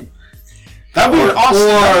Drive-In. That would be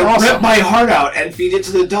awesome. Or rip my heart out and feed it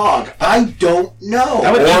to the dog. I don't know.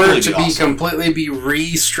 Or to be completely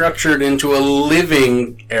restructured into a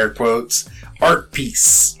living, air quotes, art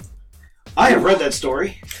piece. I have read that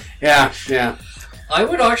story. Yeah. I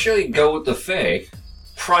would actually go with the Fae,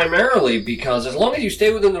 primarily because as long as you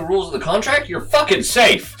stay within the rules of the contract, you're fucking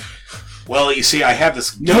safe. Well, you see, I have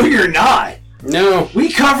this... No, you're not. No. We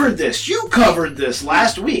covered this. You covered this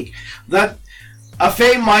last week. That a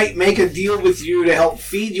Fae might make a deal with you to help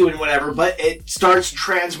feed you and whatever, but it starts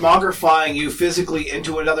transmogrifying you physically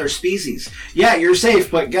into another species. Yeah, you're safe,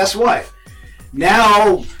 but guess what?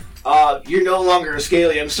 Now, you're no longer a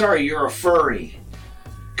scaly. I'm sorry, you're a furry.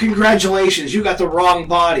 Congratulations, you got the wrong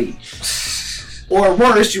body. Or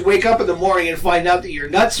worse, you wake up in the morning and find out that your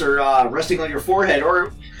nuts are resting on your forehead.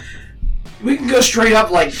 Or we can go straight up,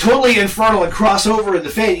 totally infernal and cross over in the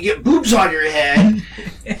Fae. You get boobs on your head.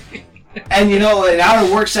 And, an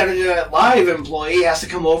out-of-work Saturday Night Live employee has to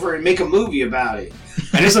come over and make a movie about it.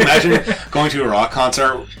 I just imagine going to a rock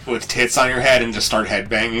concert with tits on your head and just start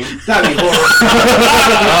headbanging. That'd be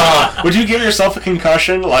horrible. Would you give yourself a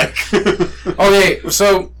concussion? Okay,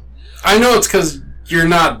 so I know it's because you're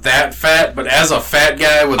not that fat, but as a fat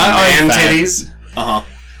guy with man titties,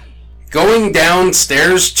 going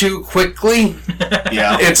downstairs too quickly,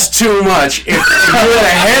 it's too much. If you do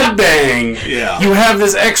a headbang, you have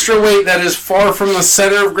this extra weight that is far from the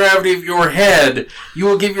center of gravity of your head. You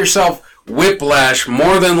will give yourself whiplash,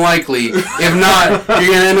 more than likely. If not, you're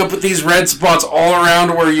going to end up with these red spots all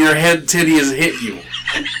around where your head titty has hit you.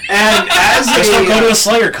 And as just don't go to a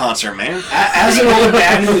Slayer concert, man. As an old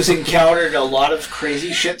man who's encountered a lot of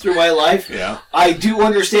crazy shit through my life, I do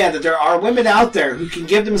understand that there are women out there who can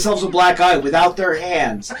give themselves a black eye without their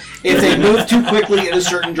hands if they move too quickly in a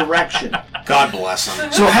certain direction. God bless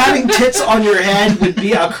them. So having tits on your head would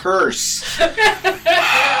be a curse.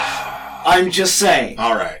 I'm just saying.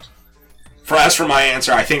 All right. As for my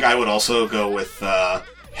answer, I think I would also go with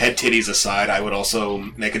head titties aside. I would also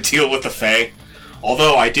make a deal with the Fae.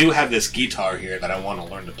 Although I do have this guitar here that I want to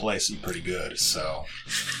learn to play some pretty good, so...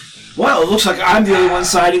 Well, it looks like I'm the only one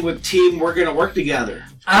siding with team we're going to work together.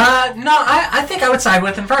 No, I think I would side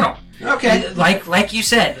with Infernal. Okay. Like you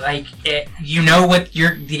said, you know what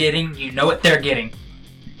you're getting, you know what they're getting.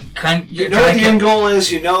 You know what the end goal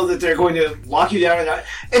is, you know that they're going to lock you down.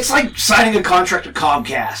 It's like signing a contract with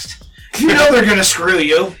Comcast. You know they're going to screw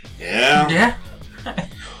you. Yeah.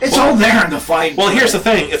 It's all there in the fine. Well, here's the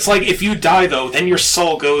thing. It's like if you die, though, then your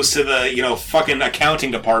soul goes to the, fucking accounting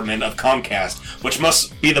department of Comcast, which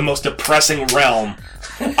must be the most depressing realm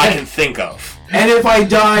I can think of. And if I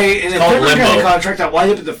die in a different kind of contract, I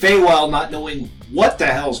wind up in the Feywild not knowing what the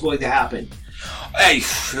hell's going to happen. Hey,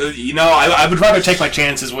 I would rather take my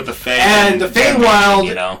chances with the Fey. And the Feywild,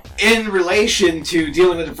 you know, in relation to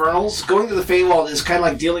dealing with Infernals, going to the Feywild is kind of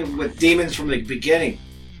like dealing with demons from the beginning.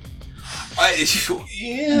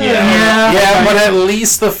 Yeah, but at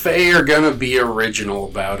least the Fae are gonna be original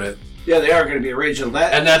about it. Yeah, they are going to be original.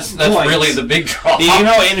 That's really the big draw.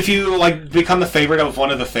 And if you become the favorite of one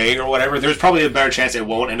of the Fae or whatever, there's probably a better chance it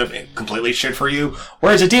won't end up completely shit for you.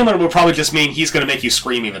 Whereas a demon will probably just mean he's going to make you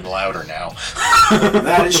scream even louder now.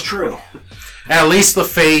 That is true. At least the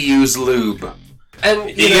Fae use lube. And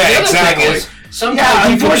yeah, exactly. Thing is,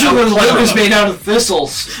 sometimes unfortunately, the lube is made out of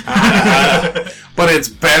thistles. But it's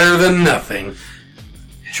better than nothing.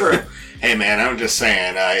 True. Hey man, I'm just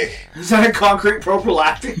saying, Is that a concrete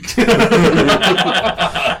prophylactic?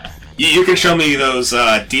 You can show me those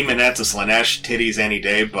demonettes of Slanesh titties any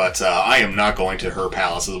day, but I am not going to her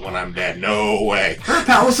palaces when I'm dead. No way. Her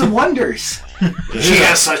Palace of Wonders. She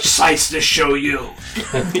has such sights to show you.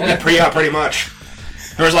 Yeah, pretty much.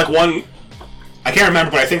 There was one, I can't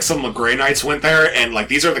remember, but I think some Grey Knights went there, and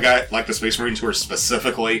these are the guys, the Space Marines who are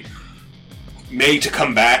specifically made to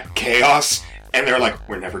combat chaos. And they're like,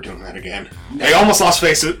 we're never doing that again. They almost lost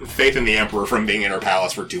faith in the Emperor from being in her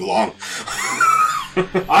palace for too long.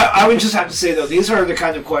 I would just have to say, though, these are the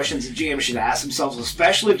kind of questions that GM should ask themselves,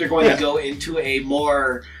 especially if they're going to go into a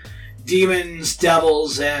more demons,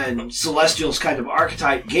 devils, and celestials kind of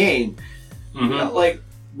archetype game. Mm-hmm.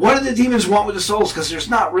 What do the demons want with the souls? Because there's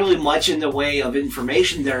not really much in the way of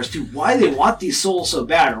information there as to why they want these souls so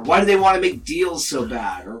bad, or why do they want to make deals so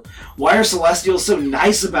bad, or why are celestials so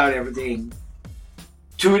nice about everything.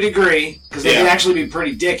 To a degree, because they can actually be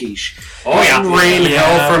pretty dickish. Rain,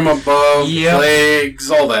 hell from above,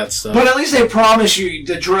 plagues, all that stuff. But at least they promise you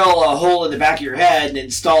to drill a hole in the back of your head and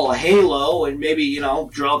install a halo, and maybe,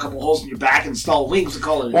 drill a couple holes in your back and install wings and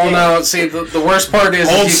call it a day. No, see, the worst part is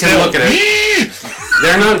you can look at it.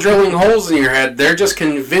 They're not drilling holes in your head, they're just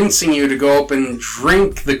convincing you to go up and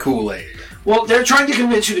drink the Kool-Aid. Well, they're trying to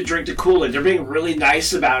convince you to drink the Kool-Aid. They're being really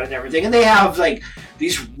nice about it and everything. And they have,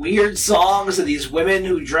 these weird songs of these women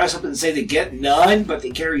who dress up and say they get none, but they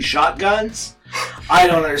carry shotguns. I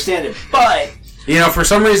don't understand it. But... for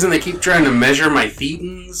some reason they keep trying to measure my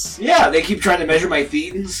thetans. Yeah, they keep trying to measure my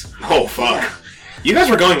thetans. Oh, fuck. Yeah. You guys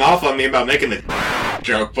were going off on me about making the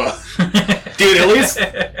joke, but... Dude, at least,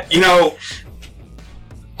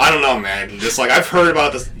 I don't know, man. Just, I've heard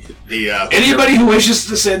about this... Anybody who wishes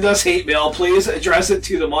to send us hate mail, please address it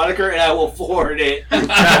to the moniker, and I will forward it.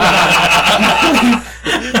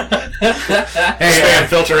 Spam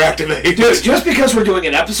filter activated. Dude, just because we're doing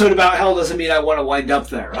an episode about hell doesn't mean I want to wind up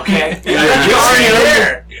there, okay? You're already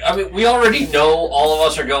there. I mean, we already know all of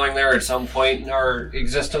us are going there at some point in our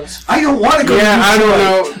existence. I don't want to go. Yeah, I don't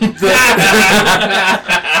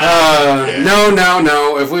know.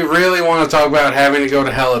 No. If we really want to talk about having to go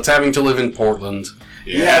to hell, it's having to live in Portland.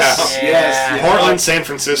 Yes. Portland, San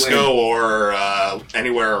Francisco, or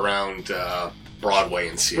anywhere around Broadway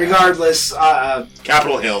in Seattle. Regardless,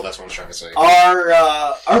 Capitol Hill. That's what I was trying to say.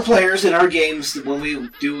 Our players in our games, when we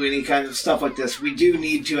do any kind of stuff like this, we do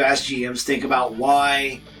need to, as GMs, think about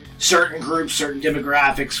why certain groups, certain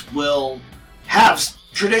demographics will have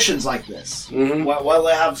traditions like this. Mm-hmm. Why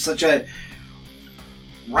they have such a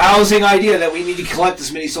rousing idea that we need to collect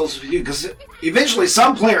as many souls as we do, because eventually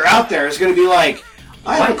some player out there is going to be like,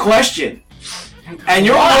 I have a question. And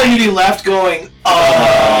you're all going to be left going,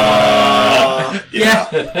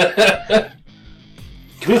 yeah.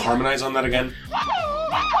 Can we harmonize on that again?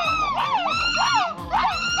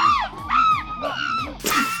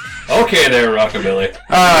 Okay there, Rockabilly.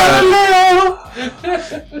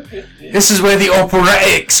 This is where the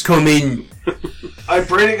operatics come in. I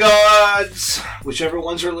pray to gods, whichever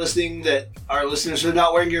ones are listening, that our listeners are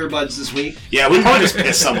not wearing earbuds this week. Yeah, we probably just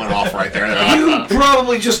pissed someone off right there. You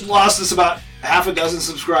probably just lost us about half a dozen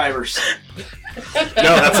subscribers.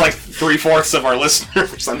 No, that's 3/4 of our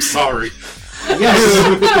listeners. I'm sorry. Yes.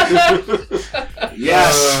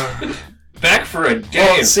 Yes. Back for a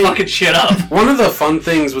day and fucking shit up. One of the fun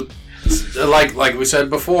things with, like we said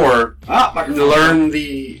before,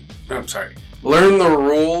 learn the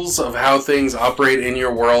rules of how things operate in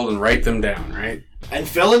your world and write them down, right? And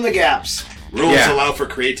fill in the gaps. Rules allow for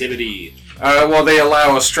creativity. Well, they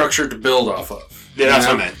allow a structure to build off of. Yeah, that's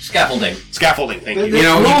what I meant. Scaffolding, thank you. You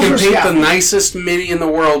can paint the nicest mini in the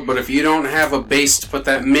world, but if you don't have a base to put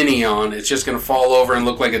that mini on, it's just going to fall over and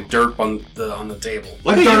look like a derp on the table.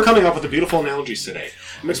 Look at you coming up with the beautiful analogies today.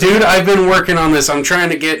 Dude, I've been working on this. I'm trying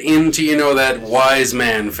to get into, that wise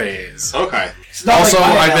man phase. Okay. Also,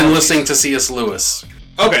 I've been listening to C.S. Lewis.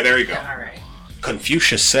 Okay, there you go. All right.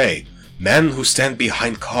 Confucius say, men who stand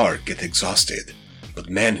behind car get exhausted, but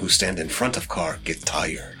men who stand in front of car get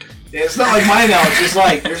tired. It's not like mine now. It's just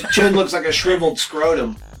like your chin looks like a shriveled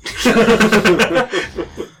scrotum.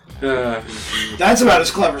 That's about as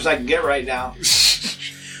clever as I can get right now.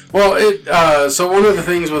 Well, so one of the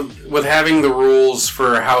things with having the rules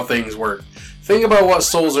for how things work, think about what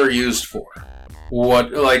souls are used for.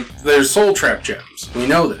 There's soul trap gems. We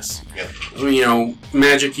know this. Yep.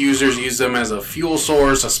 Magic users use them as a fuel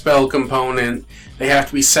source, a spell component. They have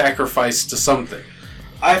to be sacrificed to something.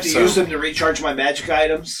 I have to use them to recharge my magic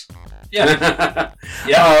items. Yeah.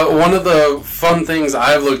 Yeah. One of the fun things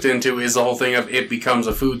I've looked into is the whole thing of it becomes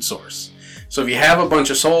a food source. So if you have a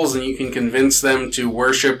bunch of souls and you can convince them to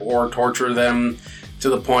worship or torture them to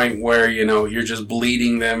the point where, you're just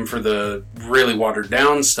bleeding them for the really watered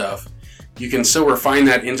down stuff, you can still refine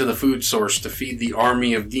that into the food source to feed the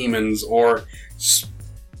army of demons or,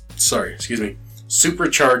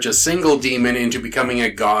 supercharge a single demon into becoming a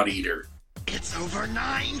god eater. It's over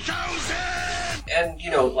 9,000! And,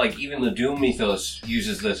 even the Doom mythos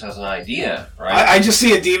uses this as an idea, right? I just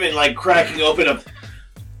see a demon, cracking open a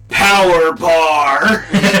power bar.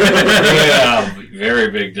 Yeah,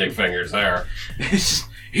 very big dick fingers there.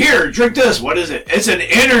 Here, drink this. What is it? It's an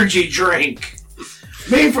energy drink.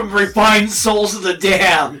 Made from refined souls of the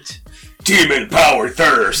damned. Demon power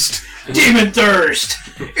thirst! Demon thirst!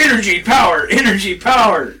 Energy power! Energy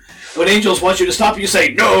power! When angels want you to stop, you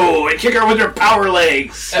say no and kick her with their power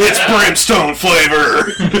legs. It's brimstone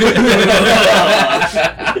flavor!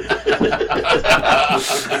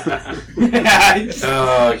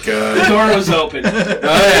 Oh god! The door was open. Oh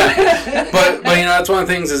yeah, but that's one of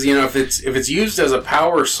the things is if it's used as a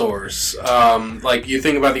power source, like you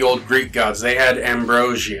think about the old Greek gods, they had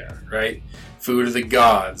ambrosia, right? Food of the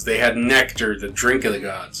gods. They had nectar, the drink of the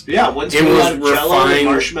gods. Yeah, once it was Jello and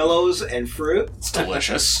marshmallows and fruit. It's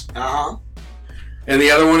delicious. Uh-huh. And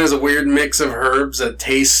the other one is a weird mix of herbs that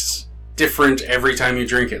tastes different every time you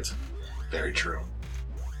drink it. Very true.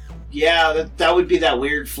 Yeah, that would be that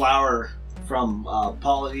weird flower from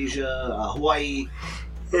Polynesia, Hawaii.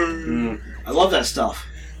 I love that stuff.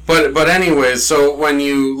 But anyways, so when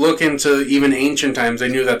you look into even ancient times, they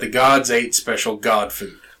knew that the gods ate special god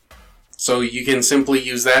food. So you can simply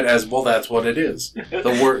use that as, well, that's what it is.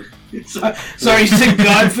 The word. Sorry, you said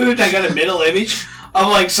god food, and I got a mental image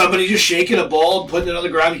of somebody just shaking a ball and putting it on the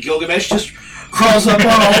ground, and Gilgamesh just crawls up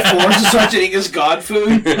on all fours and starts eating his god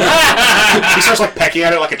food. He starts pecking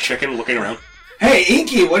at it like a chicken, looking around. Hey,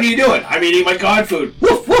 Inky, what are you doing? I'm eating my god food.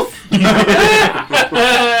 Woof, woof. but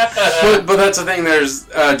that's the thing, there's,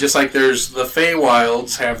 just like there's the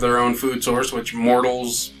Feywilds have their own food source, which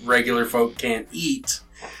mortals, regular folk can't eat.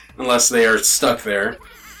 Unless they are stuck there.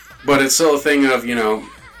 But it's still a thing of,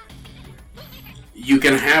 you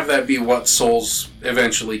can have that be what souls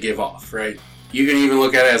eventually give off, right? You can even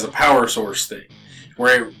look at it as a power source thing,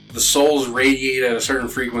 where the souls radiate at a certain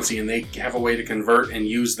frequency and they have a way to convert and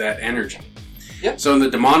use that energy. Yep. So in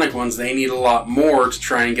the demonic ones, they need a lot more to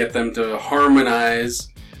try and get them to harmonize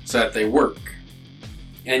so that they work.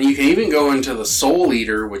 And you can even go into the Soul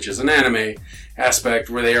Eater, which is an anime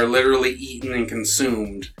aspect, where they are literally eaten and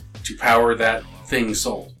consumed to power that thing's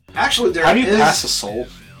soul. Actually, how do you pass a soul?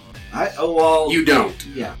 You don't.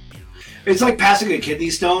 Yeah. It's like passing a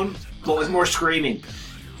kidney stone, but with more screaming.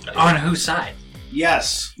 On whose side?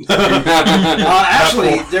 Yes.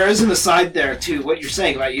 Actually, there is an aside there to what you're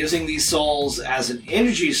saying about using these souls as an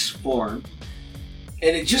energy form.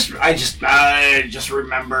 And I just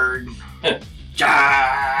remembered.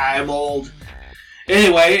 I'm old.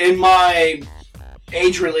 Anyway, in my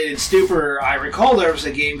age-related stupor, I recall there was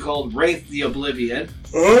a game called Wraith the Oblivion.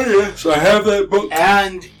 Oh, yes, I have that book.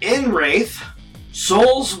 And in Wraith,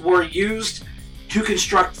 souls were used to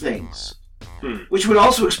construct things. Which would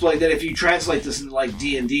also explain that if you translate this into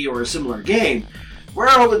D&D or a similar game, where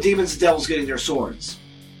are all the demons and devils getting their swords?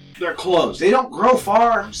 They're closed. They don't grow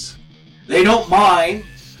farms. They don't mine.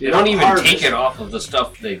 They don't even take it off of the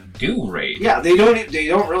stuff they do raid. Yeah, they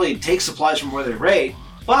don't really take supplies from where they raid.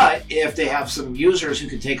 But if they have some users who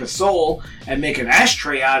can take a soul and make an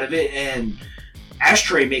ashtray out of it and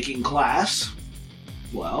ashtray making class,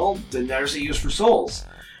 well, then there's a use for souls.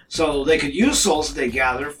 So they could use souls that they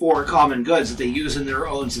gather for common goods that they use in their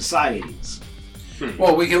own societies.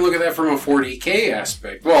 Well, we can look at that from a 40k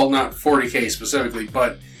aspect. Well, not 40k specifically,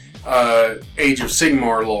 but Age of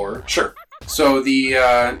Sigmar lore. Sure. So the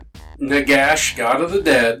Nagash, god of the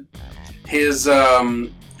dead, his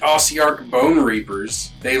Ossiarch Bone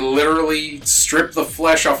Reapers, they literally strip the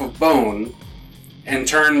flesh off of bone and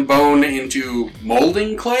turn bone into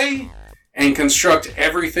molding clay and construct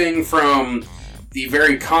everything from the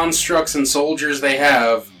very constructs and soldiers they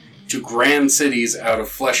have to grand cities out of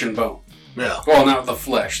flesh and bone. Yeah. Well, not the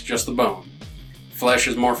flesh, just the bone. Flesh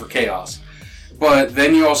is more for chaos. But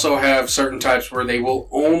then you also have certain types where they will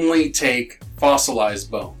only take fossilized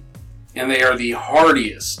bone. And they are the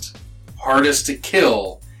hardest to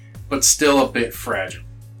kill, but still a bit fragile.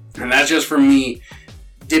 And that's just from me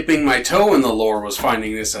dipping my toe in the lore was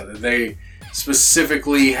finding this out. They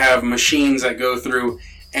specifically have machines that go through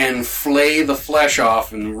and flay the flesh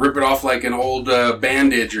off and rip it off like an old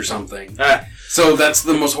bandage or something. So that's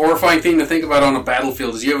the most horrifying thing to think about on a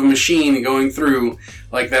battlefield is you have a machine going through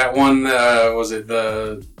like that one, was it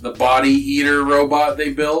the body eater robot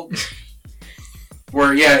they built?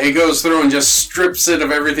 Where, yeah, it goes through and just strips it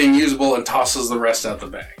of everything usable and tosses the rest out the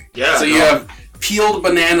bag. Yeah. So you have peeled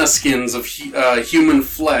banana skins of human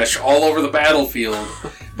flesh all over the battlefield,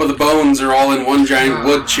 but the bones are all in one giant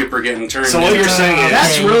wood chipper getting turned. So what you're saying is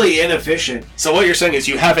That's really inefficient. So what you're saying is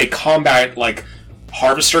you have a combat like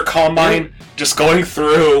harvester combine just going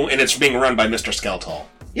through, and it's being run by Mr. Skeletal.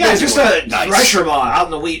 Yeah, it's just a Nice. thresher bot out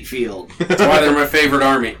in the wheat field. That's why they're my favorite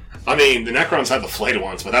army. I mean, the Necrons have the flayed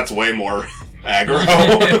ones, but that's way more aggro.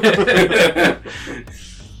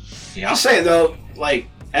 Yeah. Just saying though, like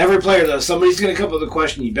every player though, somebody's gonna come up with a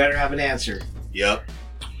question. You better have an answer. Yep.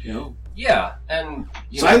 You know, Yeah, and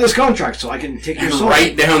sign this contract so I can take your And soul.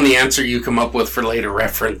 write down the answer you come up with for later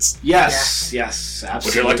reference. Yes, yes,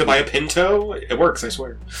 absolutely. Would you like to buy a Pinto? It works, I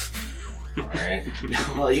swear. Alright.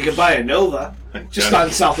 Well, you can buy a Nova, just not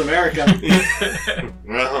in South America.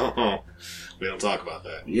 Well, we don't talk about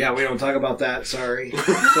that. Yeah, we don't talk about that. Sorry,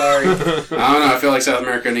 sorry. I don't know, I feel like South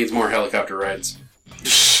America needs more helicopter rides.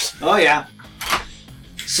 Oh yeah.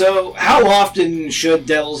 So, how often should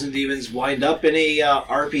Devils and Demons wind up in a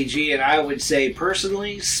RPG? And I would say,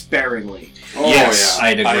 personally, sparingly. Oh, Yes, yeah.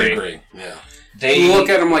 I'd agree. I agree. Yeah. They You look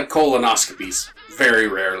at them like colonoscopies. Very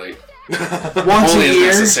rarely. Once Only a as year.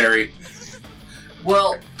 necessary.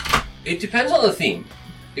 Well, it depends on the theme.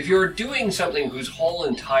 If you're doing something whose whole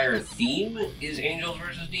entire theme is angels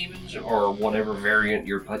versus demons, or whatever variant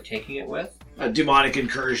you're taking it with, A demonic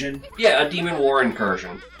incursion. yeah, a demon war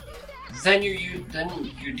incursion, then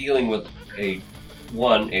you're dealing with a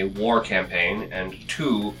war campaign, and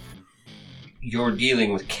 2, you're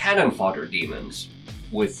dealing with cannon fodder demons,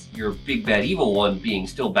 with your big bad evil one being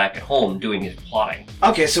still back at home doing his plotting.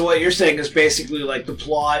 Okay, so what you're saying is basically like the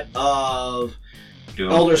plot of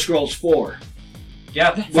Doom. Elder Scrolls 4.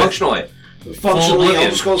 Yeah, functionally. Functionally, Oblivion.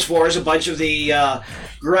 Elder Scrolls 4 is a bunch of the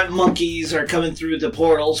grunt monkeys are coming through the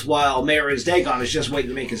portals while Mayor's Dagon is just waiting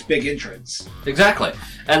to make his big entrance. Exactly.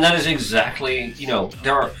 And that is exactly,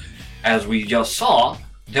 there are, as we just saw,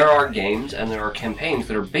 there are games and there are campaigns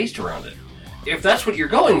that are based around it. If that's what you're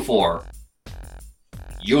going for,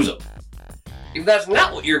 use them. If that's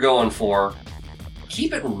not what you're going for,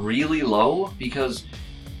 keep it really low, because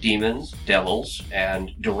demons, devils,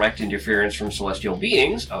 and direct interference from celestial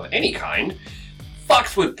beings of any kind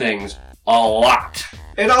fucks with things a lot.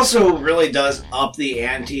 It also really does up the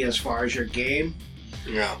ante as far as your game.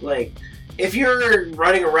 Yeah. Like, if you're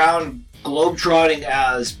running around globetrotting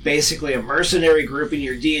as basically a mercenary group in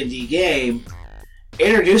your D&D game,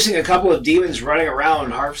 introducing a couple of demons running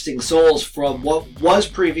around harvesting souls from what was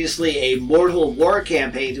previously a Mortal War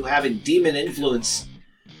campaign to having demon influence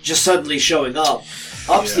just suddenly showing up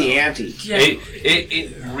ups the ante. Yeah.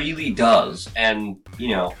 It really does, and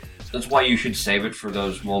that's why you should save it for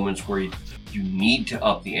those moments where you need to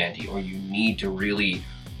up the ante, or you need to really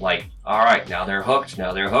alright, now they're hooked,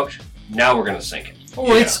 now we're gonna sink it.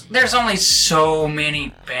 Well, there's only so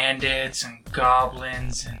many bandits and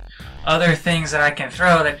goblins and other things that I can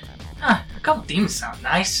throw that, a couple demons sound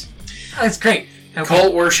nice. Oh, that's great. Okay.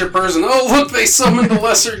 Cult worshippers, and oh look, they summoned a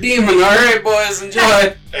lesser demon. Alright, boys,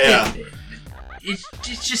 enjoy. Yeah.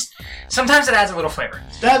 It's just, sometimes it adds a little flavor.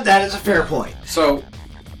 That is a fair point. So,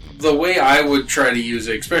 the way I would try to use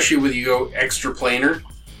it, especially when you go extra planar,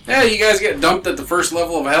 you guys get dumped at the first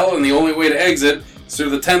level of hell, and the only way to exit is through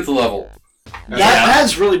the 10th level.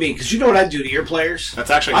 That's really mean, because you know what I'd do to your players? That's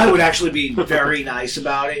actually. I would actually be very nice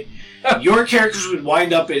about it. Your characters would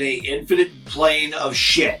wind up in a infinite plane of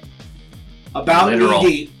shit. About Literal.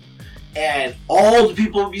 knee deep. And all the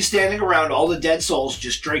people would be standing around, all the dead souls,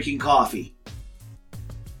 just drinking coffee.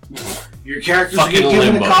 Your characters would get Fucking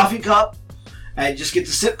given limbo. a coffee cup and just get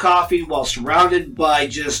to sip coffee while surrounded by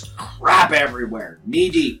just crap everywhere. Knee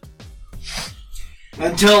deep.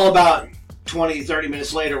 Until about 20, 30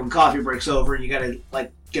 minutes later when coffee breaks over and you gotta,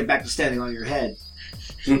 get back to standing on your head.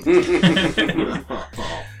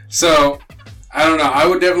 So, I don't know. I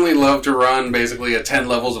would definitely love to run basically a 10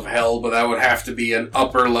 levels of hell, but that would have to be an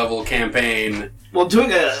upper level campaign. Well,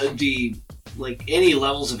 doing any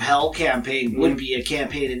levels of hell campaign would be a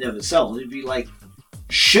campaign in and of itself. It'd be like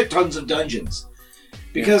shit tons of dungeons.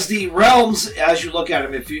 Because the realms, as you look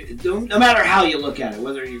at them, no matter how you look at it,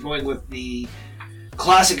 whether you're going with the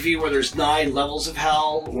classic view where there's 9 levels of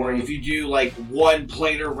hell, or if you do like one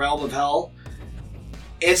planar realm of hell,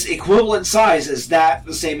 it's equivalent size as that,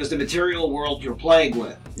 the same as the material world you're playing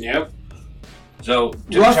with. Yep. So,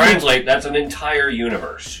 to translate, that's an entire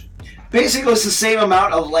universe. Basically, it's the same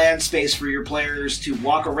amount of land space for your players to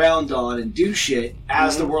walk around on and do shit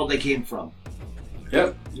as the world they came from.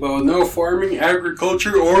 Yep. Well, no farming,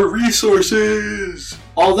 agriculture, or resources.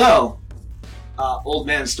 Although, old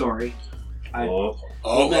man story.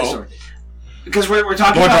 Old man story. Because we're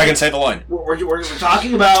talking Lord about... Dragon, say the line. We're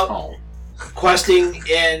talking about questing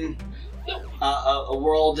in a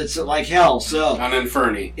world that's like hell. So On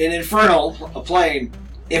Inferni. in Infernal, a plane,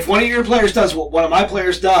 if one of your players does what one of my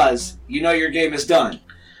players does, you know your game is done.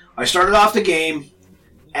 I started off the game,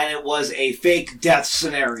 and it was a fake death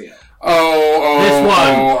scenario. This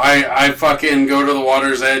one. I fucking go to the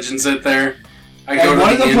water's edge and sit there. I go And to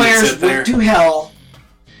one of the end and players sit there. went to hell,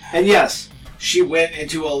 and yes, she went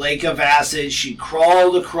into a lake of acid. She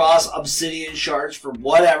crawled across obsidian shards for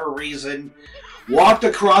whatever reason, walked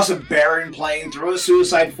across a barren plain through a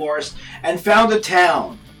suicide forest, and found a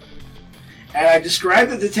town. And I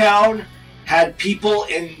described that the town had people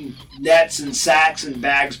in nets and sacks and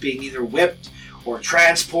bags being either whipped or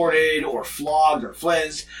transported or flogged or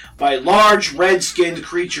flinched by large red-skinned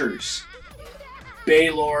creatures.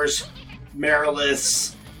 Baylors,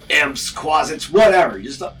 Meriliths, imps, quasits, whatever. I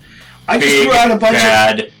just Big, threw out a bunch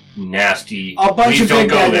bad, nasty. of Please don't big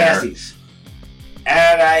go bad there. nasties.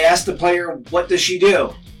 And I asked the player, what does she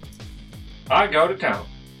do? I go to town.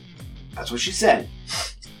 That's what she said.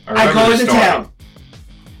 I remember go the into story. town.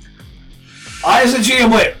 I as a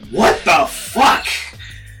GM went, what the fuck?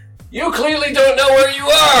 You clearly don't know where you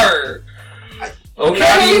are. Not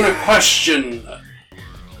even Okay. a question.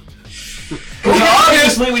 Because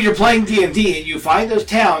obviously when you're playing D&D and you find a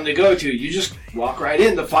town to go to, you just walk right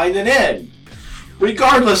in to find an inn.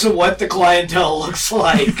 Regardless of what the clientele looks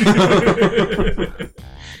like.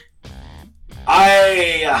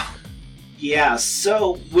 Yeah,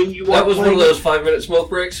 so when you That are was one playing... of those 5-minute smoke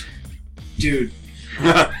breaks. Dude.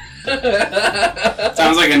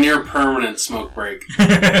 Sounds like a near permanent smoke break.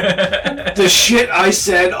 The shit I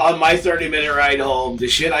said on my 30-minute ride home, the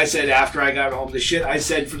shit I said after I got home, the shit I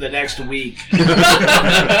said for the next week.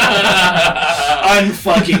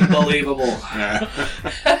 Unfucking believable.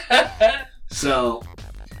 So,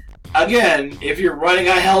 again, if you're running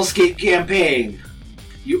a Hellscape campaign,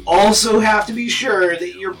 you also have to be sure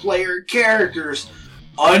that your player characters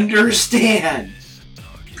understand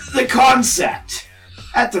the concept,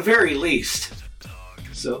 at the very least.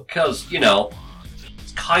 So, Because,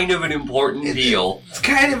 it's kind of an important deal. it's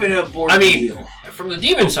kind of an important deal. From the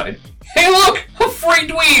demon side, hey look, a free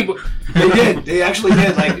dweeb! They did. They actually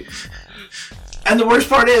did. And the worst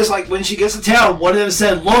part is, when she gets to town, one of them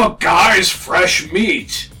said, "Look, guys, fresh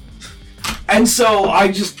meat." And so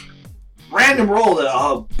I just random rolled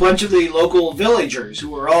a bunch of the local villagers who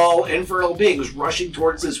were all infernal beings rushing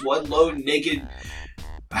towards this one lone, naked,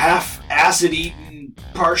 half acid-eaten,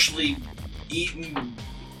 partially eaten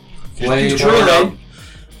fucking druid.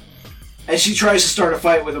 And she tries to start a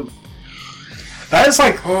fight with him. That is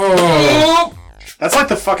like... Oh. That's like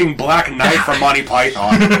the fucking Black Knight from Monty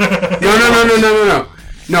Python. No.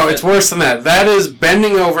 No, it's worse than that. That is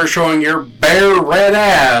bending over, showing your bare red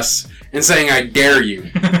ass, and saying, I dare you.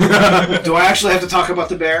 Do I actually have to talk about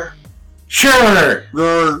the bear? Sure!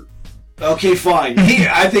 Okay, fine.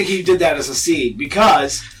 I think he did that as a seed,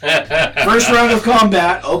 because first round of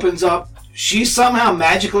combat opens up, she somehow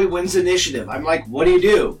magically wins initiative. I'm like, what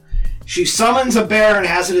do? She summons a bear and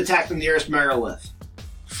has it attack the nearest Merilith.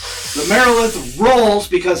 The Merilith rolls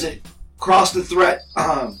because it crossed the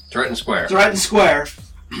Threaten square. threatened square,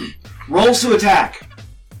 rolls to attack,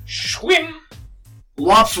 Swim!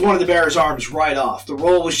 lops one of the bear's arms right off. The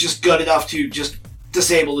roll was just good enough to just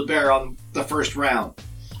disable the bear on the first round.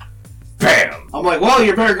 Bam! I'm like, well,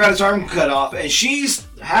 your bear got his arm cut off, and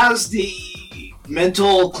has the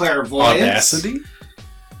mental clairvoyance. Audacity?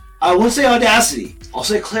 I won't say audacity. I'll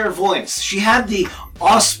say clairvoyance. She had the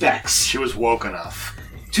aspects She was woke enough.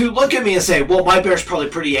 to look at me and say, well, my bear's probably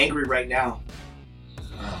pretty angry right now.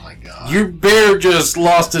 Oh my god. Your bear just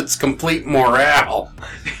lost its complete morale.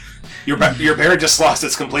 Your bear just lost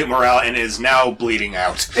its complete morale and is now bleeding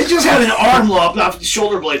out. It just had an arm lopped off the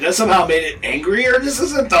shoulder blade. That somehow made it angrier. This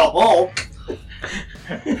isn't the Hulk.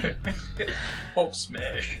 Hulk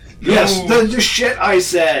smash. Yes, the shit I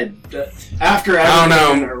said after I don't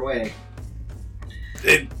know. in our way.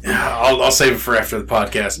 I'll save it for after the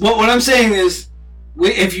podcast. What I'm saying is,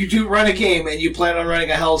 if you do run a game and you plan on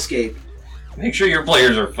running a hellscape, Make sure your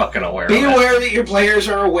players are fucking aware be of it. aware that your players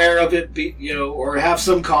are aware of it, or have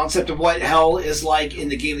some concept of what hell is like in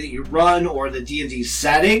the game that you run or the D&D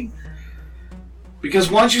setting.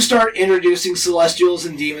 Because once you start introducing celestials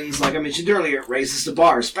and demons, like I mentioned earlier, it raises the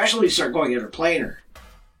bar, especially when you start going interplanar.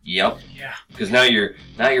 Yep. Yeah. Because now you're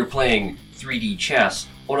playing 3D chess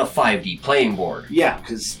on a 5D playing board. Yeah,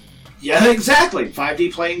 exactly.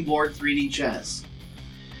 5D playing board, 3D chess.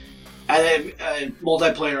 And then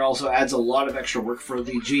multiplayer also adds a lot of extra work for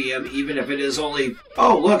the GM, even if it is only,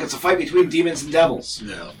 oh, look, it's a fight between demons and devils.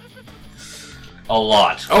 Yeah. A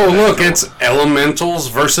lot. Oh, look, it's elementals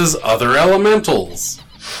versus other elementals.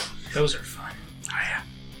 Those are fun.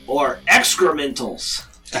 Or excrementals.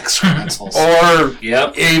 Excrementals. Or,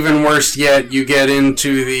 Yep. even worse yet, you get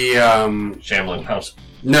into the, Shambling house.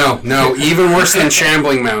 No, even worse than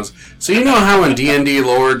shambling mounds. So you know how in D&D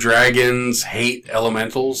lore, dragons hate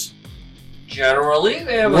elementals? Generally,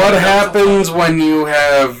 they have. What happens when you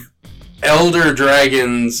have elder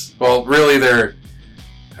dragons? Well, really, they're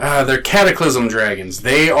cataclysm dragons.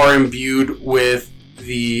 They are imbued with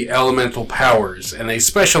the elemental powers, and they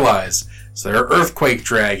specialize. So they're earthquake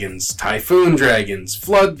dragons, typhoon dragons,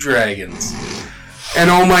 flood dragons. And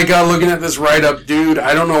oh my god, looking at this write-up, dude,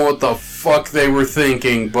 I don't know what the fuck they were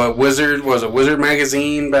thinking, but Wizard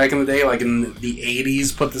Magazine back in the day, like in the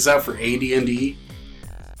 80s, put this out for AD&D.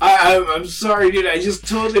 I'm sorry, dude. I just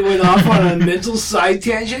totally went off on a mental side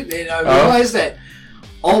tangent, and I realized that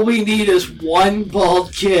all we need is one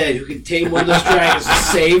bald kid who can tame one of those dragons to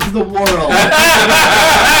save the world.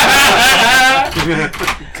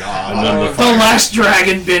 God. The last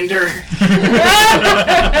dragon bender.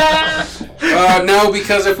 No,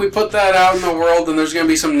 because if we put that out in the world, then there's going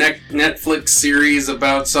to be some Netflix series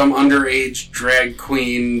about some underage drag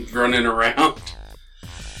queen running around.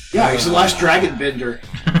 Yeah, he's the last dragon bender.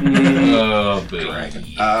 Oh, baby.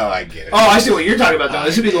 Oh, I get it. Oh, I see what you're talking about, though.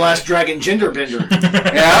 This would be the last dragon gender bender.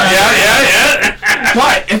 Yeah.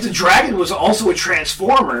 But if the dragon was also a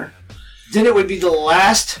transformer, then it would be the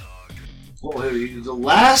last... What would it be? The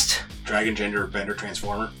last... Dragon Gender Bender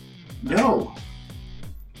Transformer. No.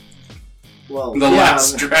 Well, The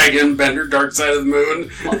last dragon bender, Dark Side of the Moon.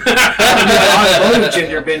 the automotive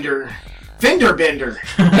gender bender. Fender bender.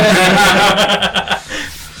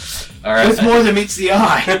 All right. With more than meets the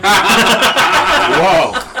eye.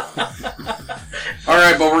 Whoa.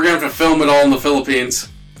 Alright, but we're going to have to film it all in the Philippines.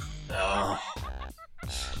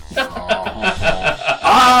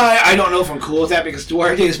 I don't know if I'm cool with that because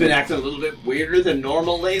Duarte has been acting a little bit weirder than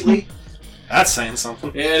normal lately. That's saying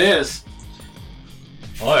something. Yeah, it is.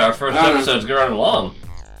 Boy, our first episode's running long.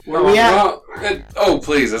 Where we at? Well,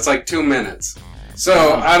 please, it's like 2 minutes.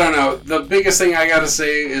 So, I don't know. The biggest thing I gotta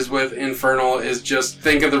say is with Infernal is just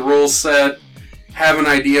think of the rule set, have an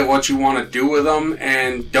idea of what you want to do with them,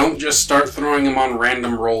 and don't just start throwing them on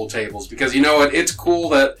random roll tables. Because you know what? It's cool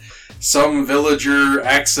that some villager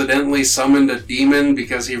accidentally summoned a demon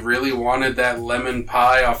because he really wanted that lemon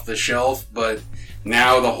pie off the shelf, but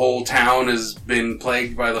now the whole town has been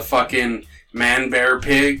plagued by the fucking man-bear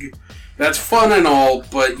pig. That's fun and all,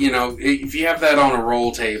 but, you know, if you have that on a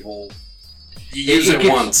roll table, you use it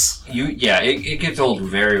once. It gets old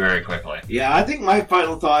very, very quickly. Yeah, I think my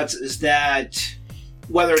final thoughts is that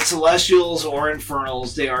whether it's Celestials or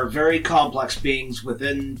Infernals, they are very complex beings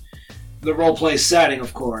within the roleplay setting,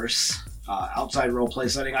 of course. Outside roleplay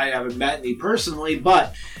setting, I haven't met any personally,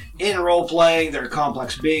 but in roleplaying, they're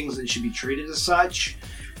complex beings and should be treated as such.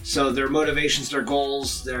 So their motivations, their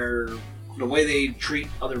goals, the way they treat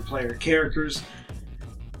other player characters,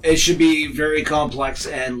 it should be very complex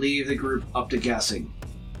and leave the group up to guessing.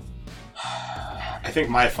 I think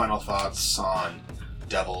my final thoughts on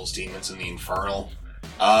Devils, Demons, and the Infernal.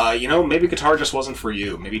 Maybe guitar just wasn't for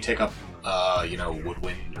you. Maybe take up,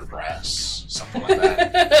 woodwind or brass, something like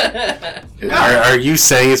that. Are you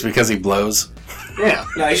saying it's because he blows? Yeah.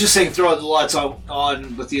 No, he's just saying throw the lights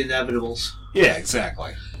on with the inevitables. Yeah,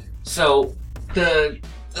 exactly. So, the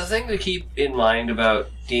thing to keep in mind about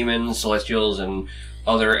demons, celestials, and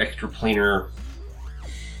other extraplanar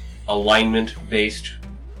alignment-based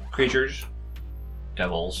creatures,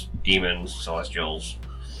 devils, demons, celestials,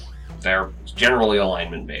 they're generally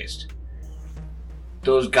alignment-based.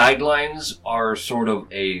 Those guidelines are sort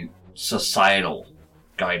of a societal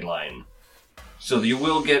guideline. So you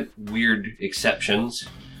will get weird exceptions.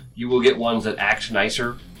 You will get ones that act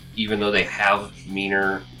nicer, even though they have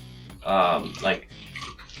meaner...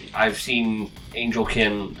 I've seen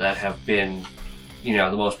Angelkin that have been,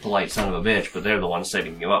 the most polite son of a bitch, but they're the ones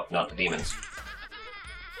setting you up, not the demons.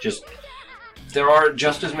 There are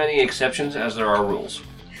just as many exceptions as there are rules.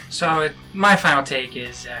 So my final take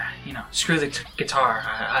is, screw the guitar.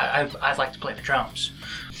 I'd like to play the drums.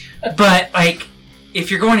 But like,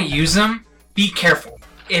 if you're going to use them, be careful.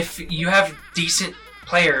 If you have decent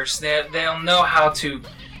players, they'll know how to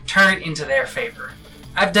turn it into their favor.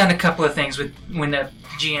 I've done a couple of things with when the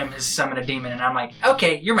GM has summoned a demon, and I'm like,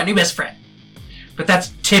 okay, you're my new best friend. But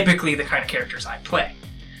that's typically the kind of characters I play.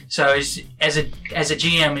 So as a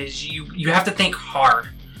GM, is you have to think hard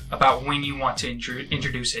about when you want to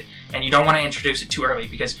introduce it, and you don't want to introduce it too early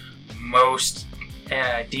because most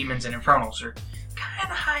demons and infernals are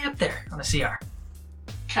kind of high up there on the CR.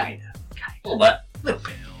 Kind of. A little bit. Little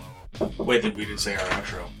bit. Wait, we didn't say our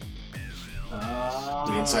outro.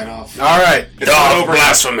 We didn't sign off. All right, It's not over.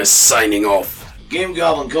 Blasphemous signing off. Game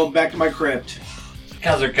Goblin, go back to my crypt.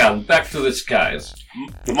 Kazarkan, back to the skies.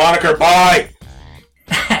 The moniker, bye!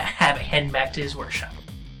 Have it heading back to his workshop.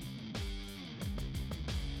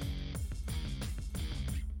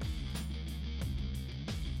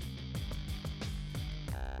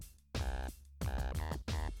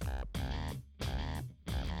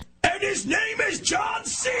 And his name is John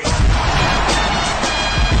C.